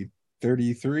 would that be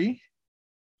 33?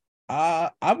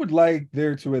 I would like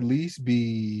there to at least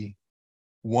be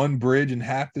one bridge in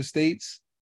half the states.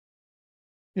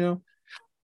 And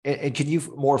can you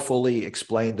more fully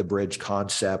explain the bridge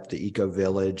concept, the eco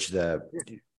village, go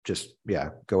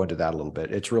into that a little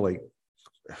bit? It's really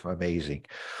amazing.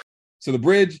 So the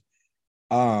bridge,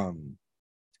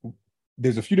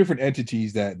 there's a few different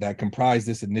entities that comprise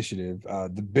this initiative.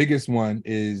 The biggest one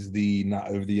is the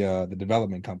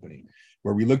development company,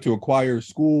 where we look to acquire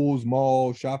schools,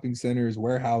 malls, shopping centers,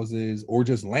 warehouses, or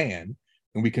just land,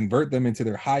 and we convert them into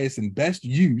their highest and best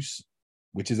use,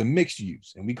 which is a mixed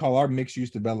use. And we call our mixed use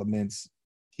developments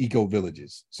eco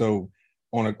villages. So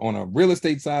on a real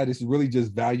estate side, this is really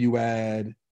just value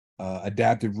add,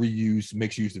 adaptive reuse,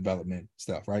 mixed use development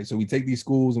stuff, right? So we take these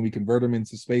schools and we convert them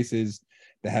into spaces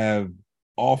that have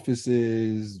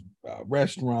offices,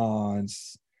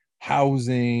 restaurants,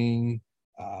 housing,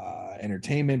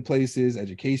 entertainment places,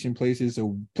 education places,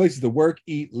 so places to work,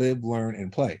 eat, live, learn,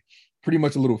 and play. Pretty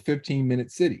much a little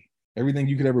 15-minute city. Everything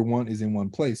you could ever want is in one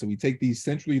place. So we take these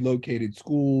centrally located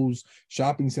schools,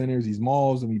 shopping centers, these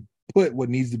malls, and we put what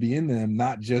needs to be in them,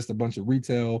 not just a bunch of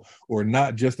retail or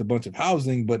not just a bunch of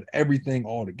housing, but everything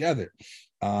all together.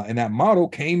 And that model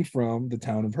came from the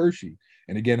town of Hershey.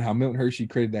 And again, how Milton Hershey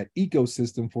created that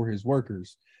ecosystem for his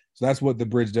workers. So that's what the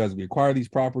bridge does. We acquire these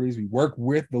properties, we work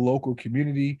with the local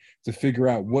community to figure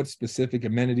out what specific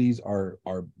amenities are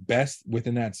best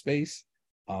within that space.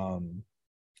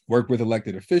 Work with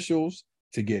elected officials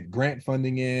to get grant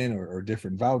funding in or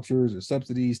different vouchers or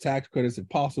subsidies, tax credits if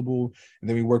possible. And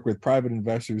then we work with private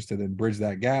investors to then bridge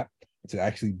that gap to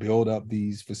actually build up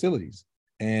these facilities.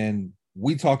 And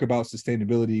we talk about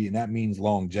sustainability, and that means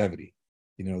longevity.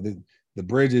 The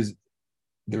bridge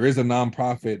there is a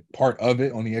nonprofit part of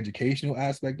it on the educational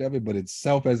aspect of it, but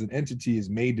itself as an entity is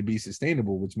made to be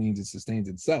sustainable, which means it sustains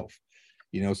itself.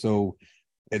 So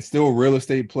it's still real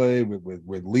estate play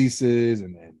with leases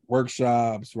and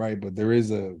workshops, right? But there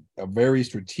is a very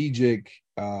strategic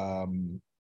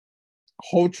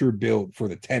culture built for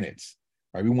the tenants,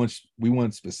 right? We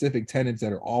want specific tenants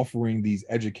that are offering these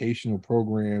educational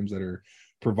programs, that are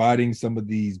providing some of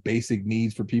these basic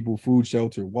needs for people: food,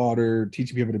 shelter, water,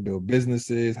 teaching people to build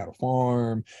businesses, how to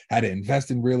farm, how to invest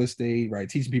in real estate, right?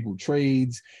 Teaching people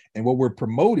trades. And what we're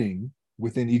promoting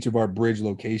within each of our bridge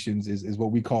locations is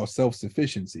what we call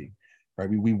self-sufficiency, right?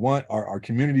 We want our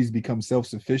communities to become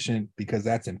self-sufficient because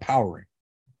that's empowering,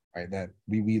 right? That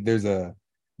there's the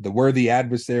worthy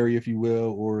adversary, if you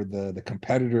will, or the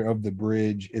competitor of the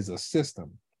bridge is a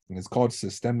system, and it's called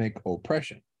systemic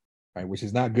oppression, right? Which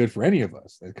is not good for any of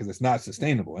us because it's not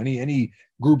sustainable. Any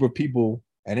group of people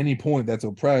at any point that's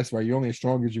oppressed, right? You're only as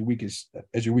strong as your weakest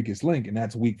link, and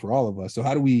that's weak for all of us. So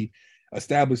how do we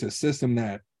establish a system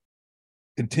that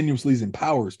continuously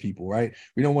empowers people, right?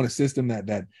 We don't want a system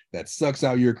that sucks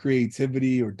out your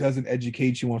creativity or doesn't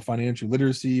educate you on financial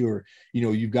literacy, or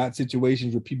you've got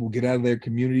situations where people get out of their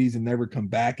communities and never come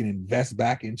back and invest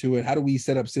back into it. How do we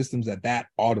set up systems that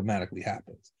automatically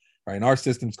happens, right? And our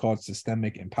system's called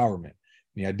systemic empowerment.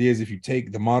 And the idea is, if you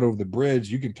take the model of the bridge,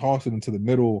 you can toss it into the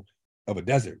middle of a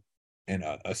desert, and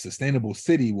a sustainable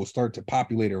city will start to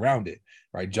populate around it,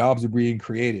 right? Jobs are being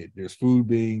created. There's food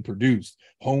being produced.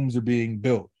 Homes are being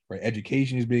built, right?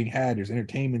 Education is being had. There's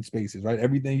entertainment spaces, right?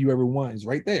 Everything you ever want is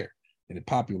right there, and it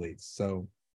populates. So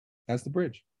that's the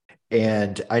bridge.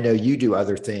 And I know you do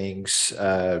other things.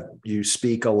 You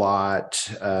speak a lot,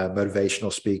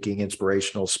 motivational speaking,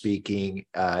 inspirational speaking.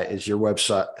 Is your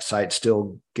website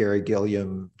still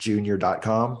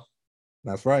GarryGilliamJr.com?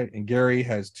 That's right. And Gary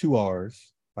has 2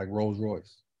 R's, like Rolls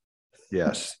Royce.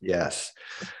 Yes.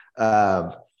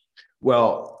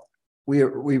 Well, we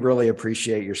really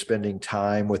appreciate your spending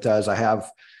time with us. I have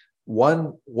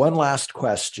one last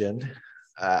question.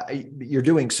 You're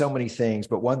doing so many things,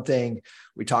 but one thing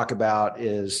we talk about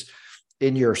is,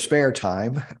 in your spare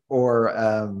time,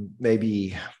 or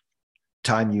maybe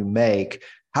time you make,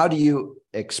 how do you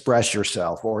express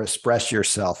yourself, or express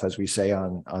yourself, as we say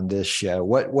on this show?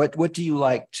 What do you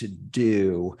like to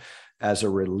do as a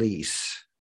release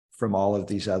from all of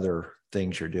these other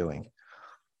things you're doing?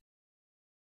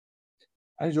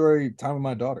 I enjoy time with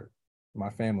my daughter,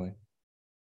 my family.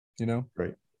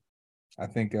 Great. I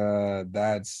think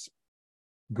that's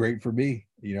great for me.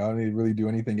 I don't need to really do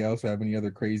anything else or have any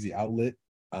other crazy outlet.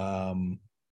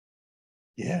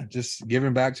 Yeah, just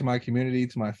giving back to my community,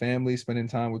 to my family, spending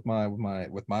time with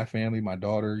my family, my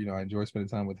daughter. You know, I enjoy spending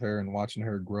time with her and watching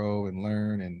her grow and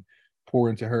learn and pour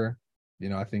into her. You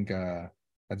know, I think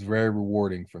that's very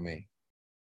rewarding for me.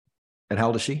 And how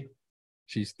old is she?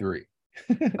 She's 3.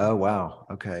 Oh, wow.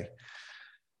 Okay.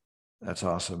 That's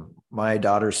awesome. My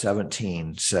daughter's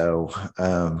 17. So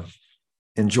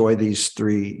enjoy these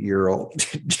 3-year-old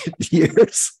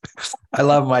years. I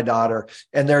love my daughter,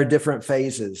 and there are different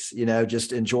phases, you know,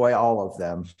 just enjoy all of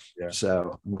them. Yeah.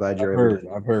 So I'm glad you're able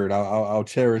to. I've heard. I'll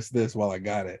cherish this while I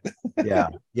got it. Yeah.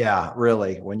 Yeah.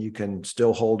 Really. When you can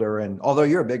still hold her, and although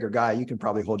you're a bigger guy, you can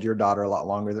probably hold your daughter a lot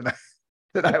longer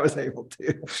than I was able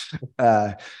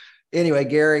to. Anyway,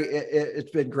 Garry,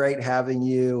 it's been great having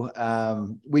you.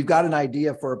 We've got an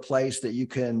idea for a place that you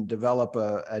can develop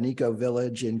an eco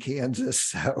village in Kansas.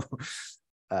 So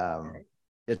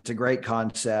it's a great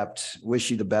concept.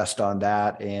 Wish you the best on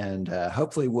that. And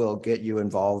hopefully we'll get you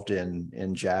involved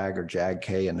in JAG or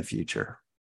JAG-K in the future.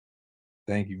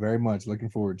 Thank you very much. Looking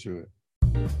forward to it.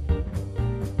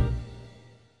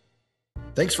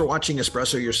 Thanks for watching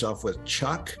Espresso Yourself with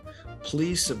Chuck.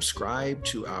 Please subscribe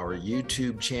to our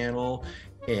YouTube channel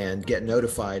and get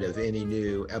notified of any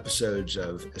new episodes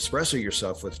of Espresso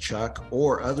Yourself with Chuck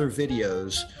or other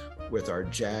videos with our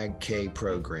JAG-K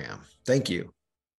program. Thank you.